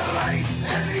 shut the light.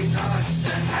 Heavy thoughts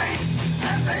tonight,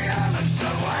 and they all look so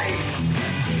white.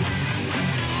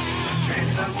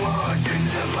 Dreams of war,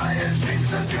 dreams of liars,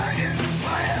 dreams of dragons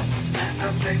fire, and the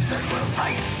things that will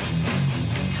bite.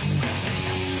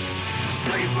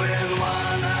 Sleep with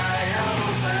one eye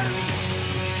open,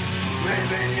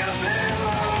 gripping your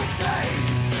pillow tight.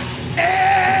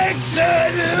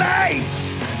 Exit light,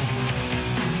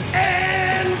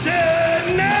 and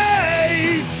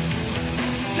tonight,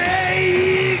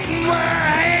 take my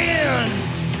hand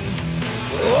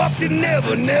off to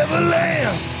Never, Never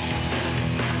Land.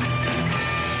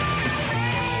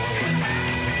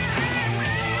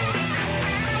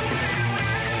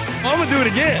 I'm gonna do it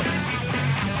again.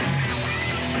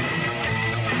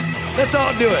 Let's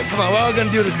all do it. Come on, we're all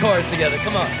gonna do the chorus together.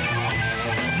 Come on.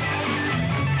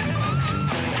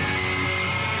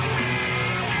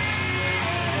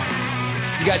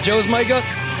 You got Joe's mic up?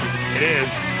 It is.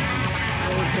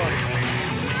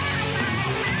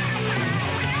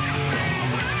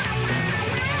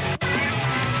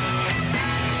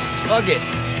 Hug it.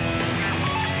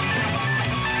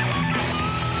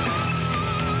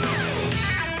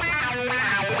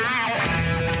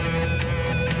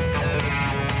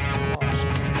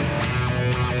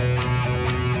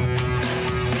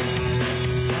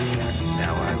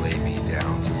 Now I lay me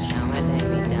down to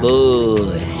sleep.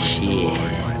 Bullshit.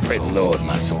 Pray the Lord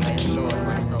my soul to keep.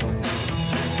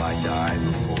 If I die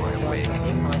before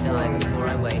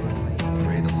I wake,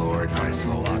 pray the Lord my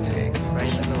soul to take.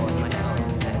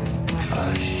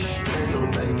 Hush, little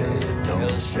baby,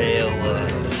 don't say a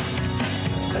word.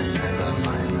 And never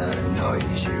mind the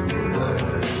noise you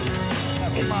heard.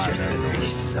 It's just a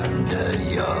piece under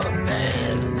your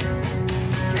bed,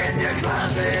 in your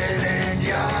closet, in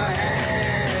your head.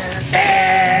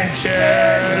 And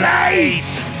tonight,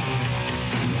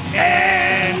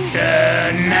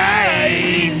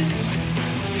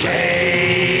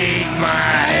 take my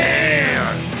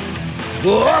hand.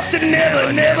 Off to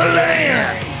Never, Never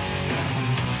Land.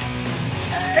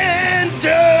 And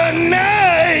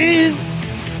tonight,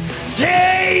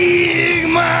 take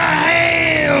my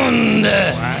hand.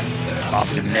 Off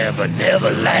to Never,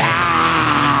 Never Land.